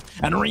player,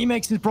 and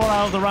Remix is brought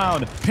out of the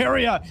round.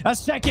 Peria, a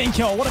 2nd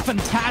kill. What a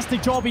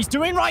fantastic job he's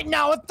doing right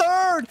now. A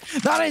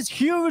 3rd. That is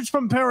huge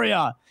from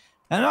Peria.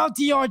 And now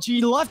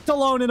DRG left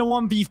alone in a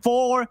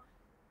 1v4.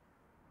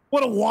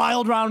 What a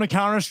wild round of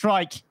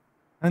Counter-Strike.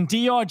 And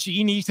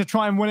DRG needs to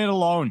try and win it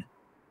alone.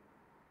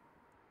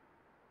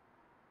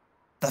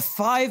 The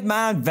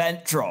 5-man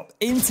vent drop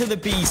into the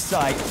B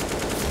site.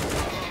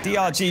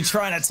 DRG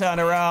trying to turn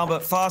around,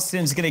 but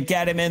Fastin's going to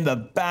get him in the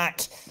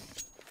back.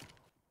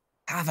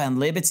 Havan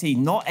Liberty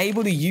not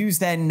able to use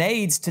their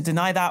nades to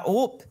deny that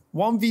AWP.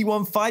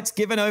 1v1 fights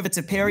given over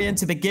to Pyrian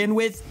to begin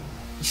with.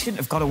 He shouldn't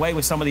have got away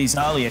with some of these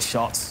earlier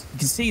shots. You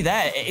can see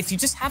there, if you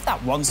just have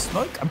that one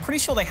smoke, I'm pretty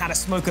sure they had a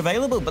smoke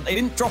available, but they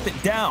didn't drop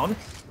it down.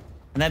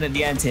 And then at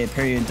the end here,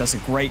 Pyrian does a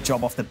great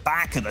job off the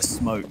back of the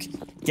smoke.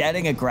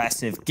 Getting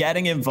aggressive,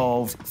 getting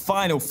involved.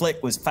 Final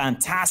flick was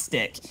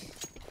fantastic.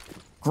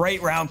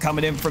 Great round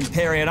coming in from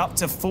Pyrian, up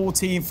to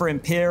 14 for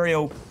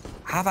Imperial.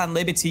 Havan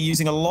Liberty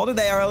using a lot of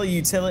their early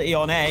utility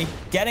on A,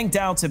 getting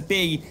down to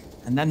B,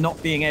 and then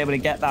not being able to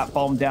get that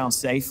bomb down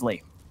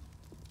safely.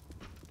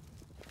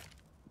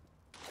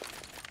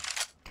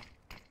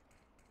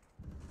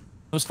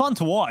 It was fun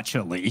to watch,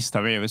 at least.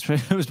 I mean,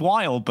 it was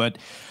wild, but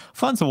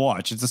fun to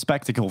watch. It's a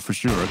spectacle for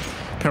sure.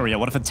 Peria,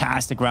 what a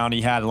fantastic round he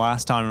had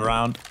last time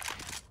around.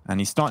 And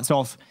he starts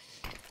off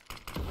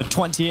the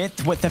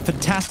 20th with a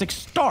fantastic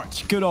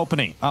start. Good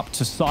opening up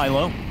to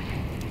Silo.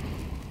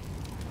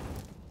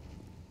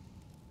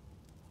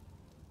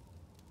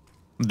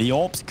 The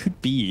AWPs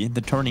could be the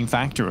turning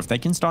factor. If they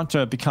can start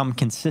to become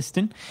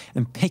consistent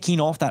and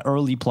picking off that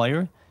early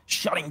player,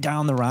 shutting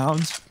down the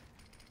rounds,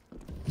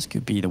 this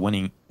could be the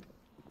winning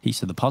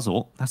piece of the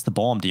puzzle. That's the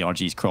bomb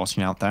DRG's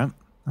crossing out there.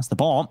 That's the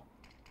bomb.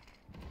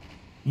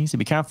 He needs to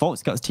be careful.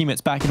 He's got his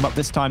teammates backing him up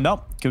this time,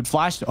 though. Good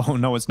flash. Oh,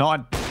 no, it's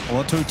not. A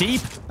little too deep.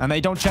 And they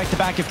don't check the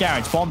back of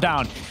garage. Bomb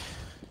down.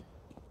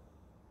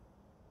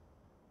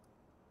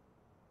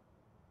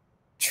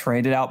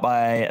 Traded out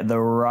by the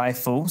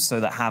rifle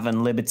so that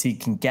Havan Liberty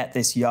can get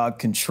this yard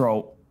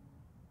control.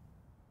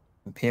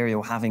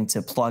 Imperial having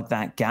to plug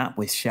that gap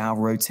with Shao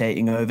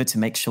rotating over to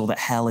make sure that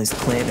hell is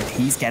clear, but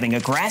he's getting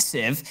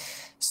aggressive.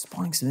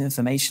 Spotting some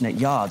information at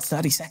yard.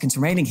 30 seconds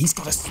remaining. He's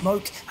got a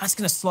smoke. That's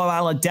going to slow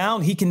Ala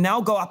down. He can now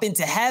go up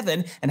into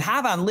heaven, and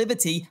Havan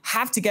Liberty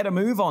have to get a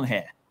move on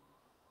here.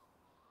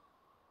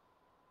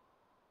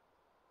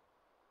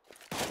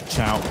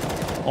 Chow.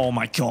 Oh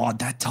my god,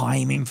 that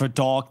timing for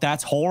Dog.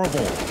 That's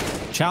horrible.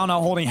 Chow now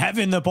holding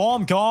heaven. The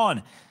bomb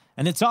gone.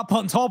 And it's up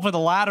on top of the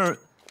ladder.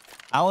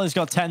 Ala's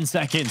got 10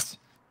 seconds.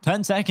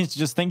 10 seconds to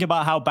just think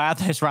about how bad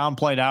this round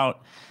played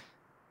out.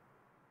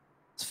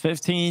 It's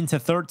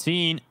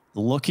 15-13.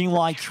 Looking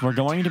like we're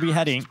going to be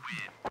heading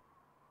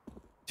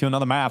to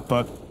another map,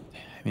 but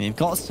I mean, they've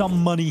got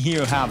some money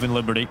here, Havan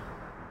Liberty.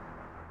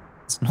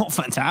 It's not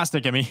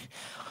fantastic. I mean,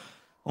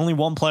 only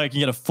one player can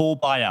get a full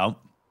buyout.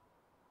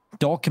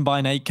 Dog can buy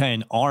an 8K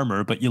in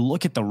armor, but you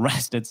look at the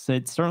rest, it's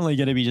certainly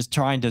going to be just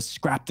trying to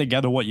scrap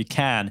together what you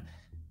can.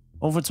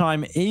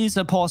 Overtime is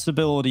a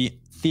possibility,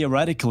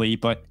 theoretically,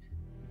 but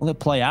will it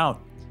play out?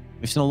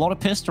 We've seen a lot of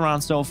pistol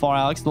rounds so far,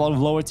 Alex. A lot of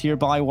lower tier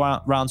buy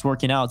rounds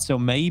working out, so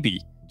maybe,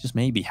 just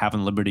maybe,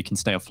 Havan Liberty can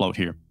stay afloat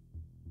here.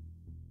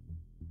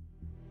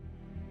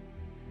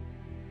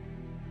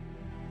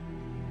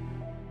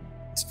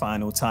 This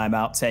final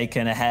timeout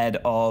taken ahead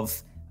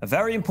of a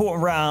very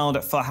important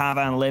round for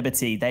Havan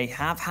Liberty. They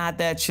have had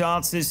their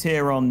chances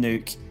here on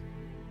Nuke.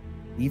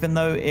 Even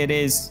though it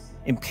is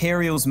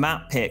Imperial's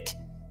map pick,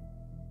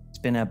 it's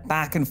been a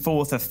back and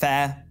forth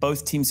affair.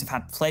 Both teams have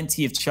had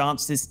plenty of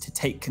chances to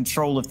take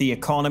control of the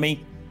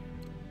economy.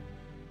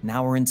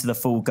 Now we're into the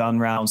full gun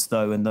rounds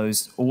though, and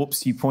those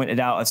AWPs you pointed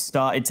out have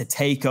started to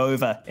take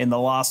over in the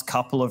last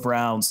couple of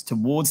rounds.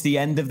 Towards the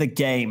end of the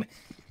game,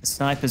 the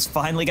snipers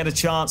finally get a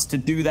chance to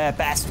do their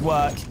best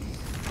work.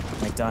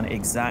 They've done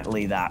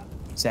exactly that.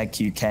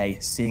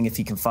 ZQK seeing if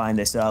he can find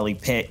this early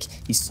pick.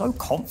 He's so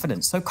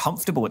confident, so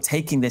comfortable at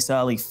taking this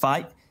early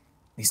fight.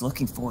 He's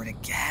looking for it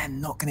again,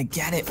 not going to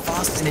get it.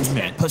 Fast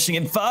and pushing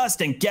in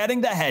first and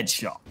getting the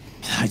headshot.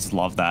 I just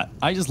love that.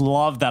 I just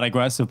love that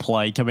aggressive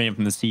play coming in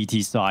from the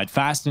CT side.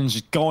 Fasten's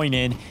just going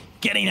in,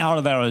 getting out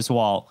of there as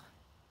well.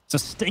 It's a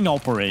sting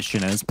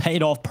operation and it's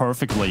paid off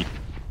perfectly.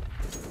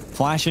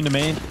 Flash into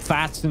main.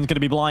 Fasten's going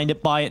to be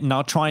blinded by it,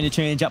 now trying to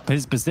change up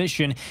his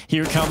position.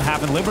 Here come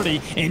Havan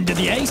Liberty into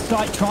the A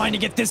site, trying to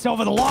get this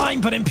over the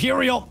line, but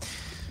Imperial,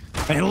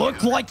 they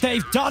look like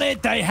they've done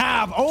it. They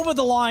have over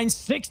the line.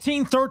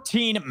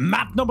 16-13.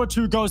 Map number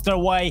 2 goes their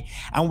way,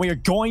 and we are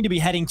going to be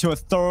heading to a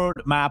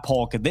third map,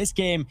 Hulk. This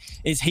game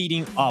is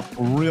heating up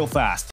real fast.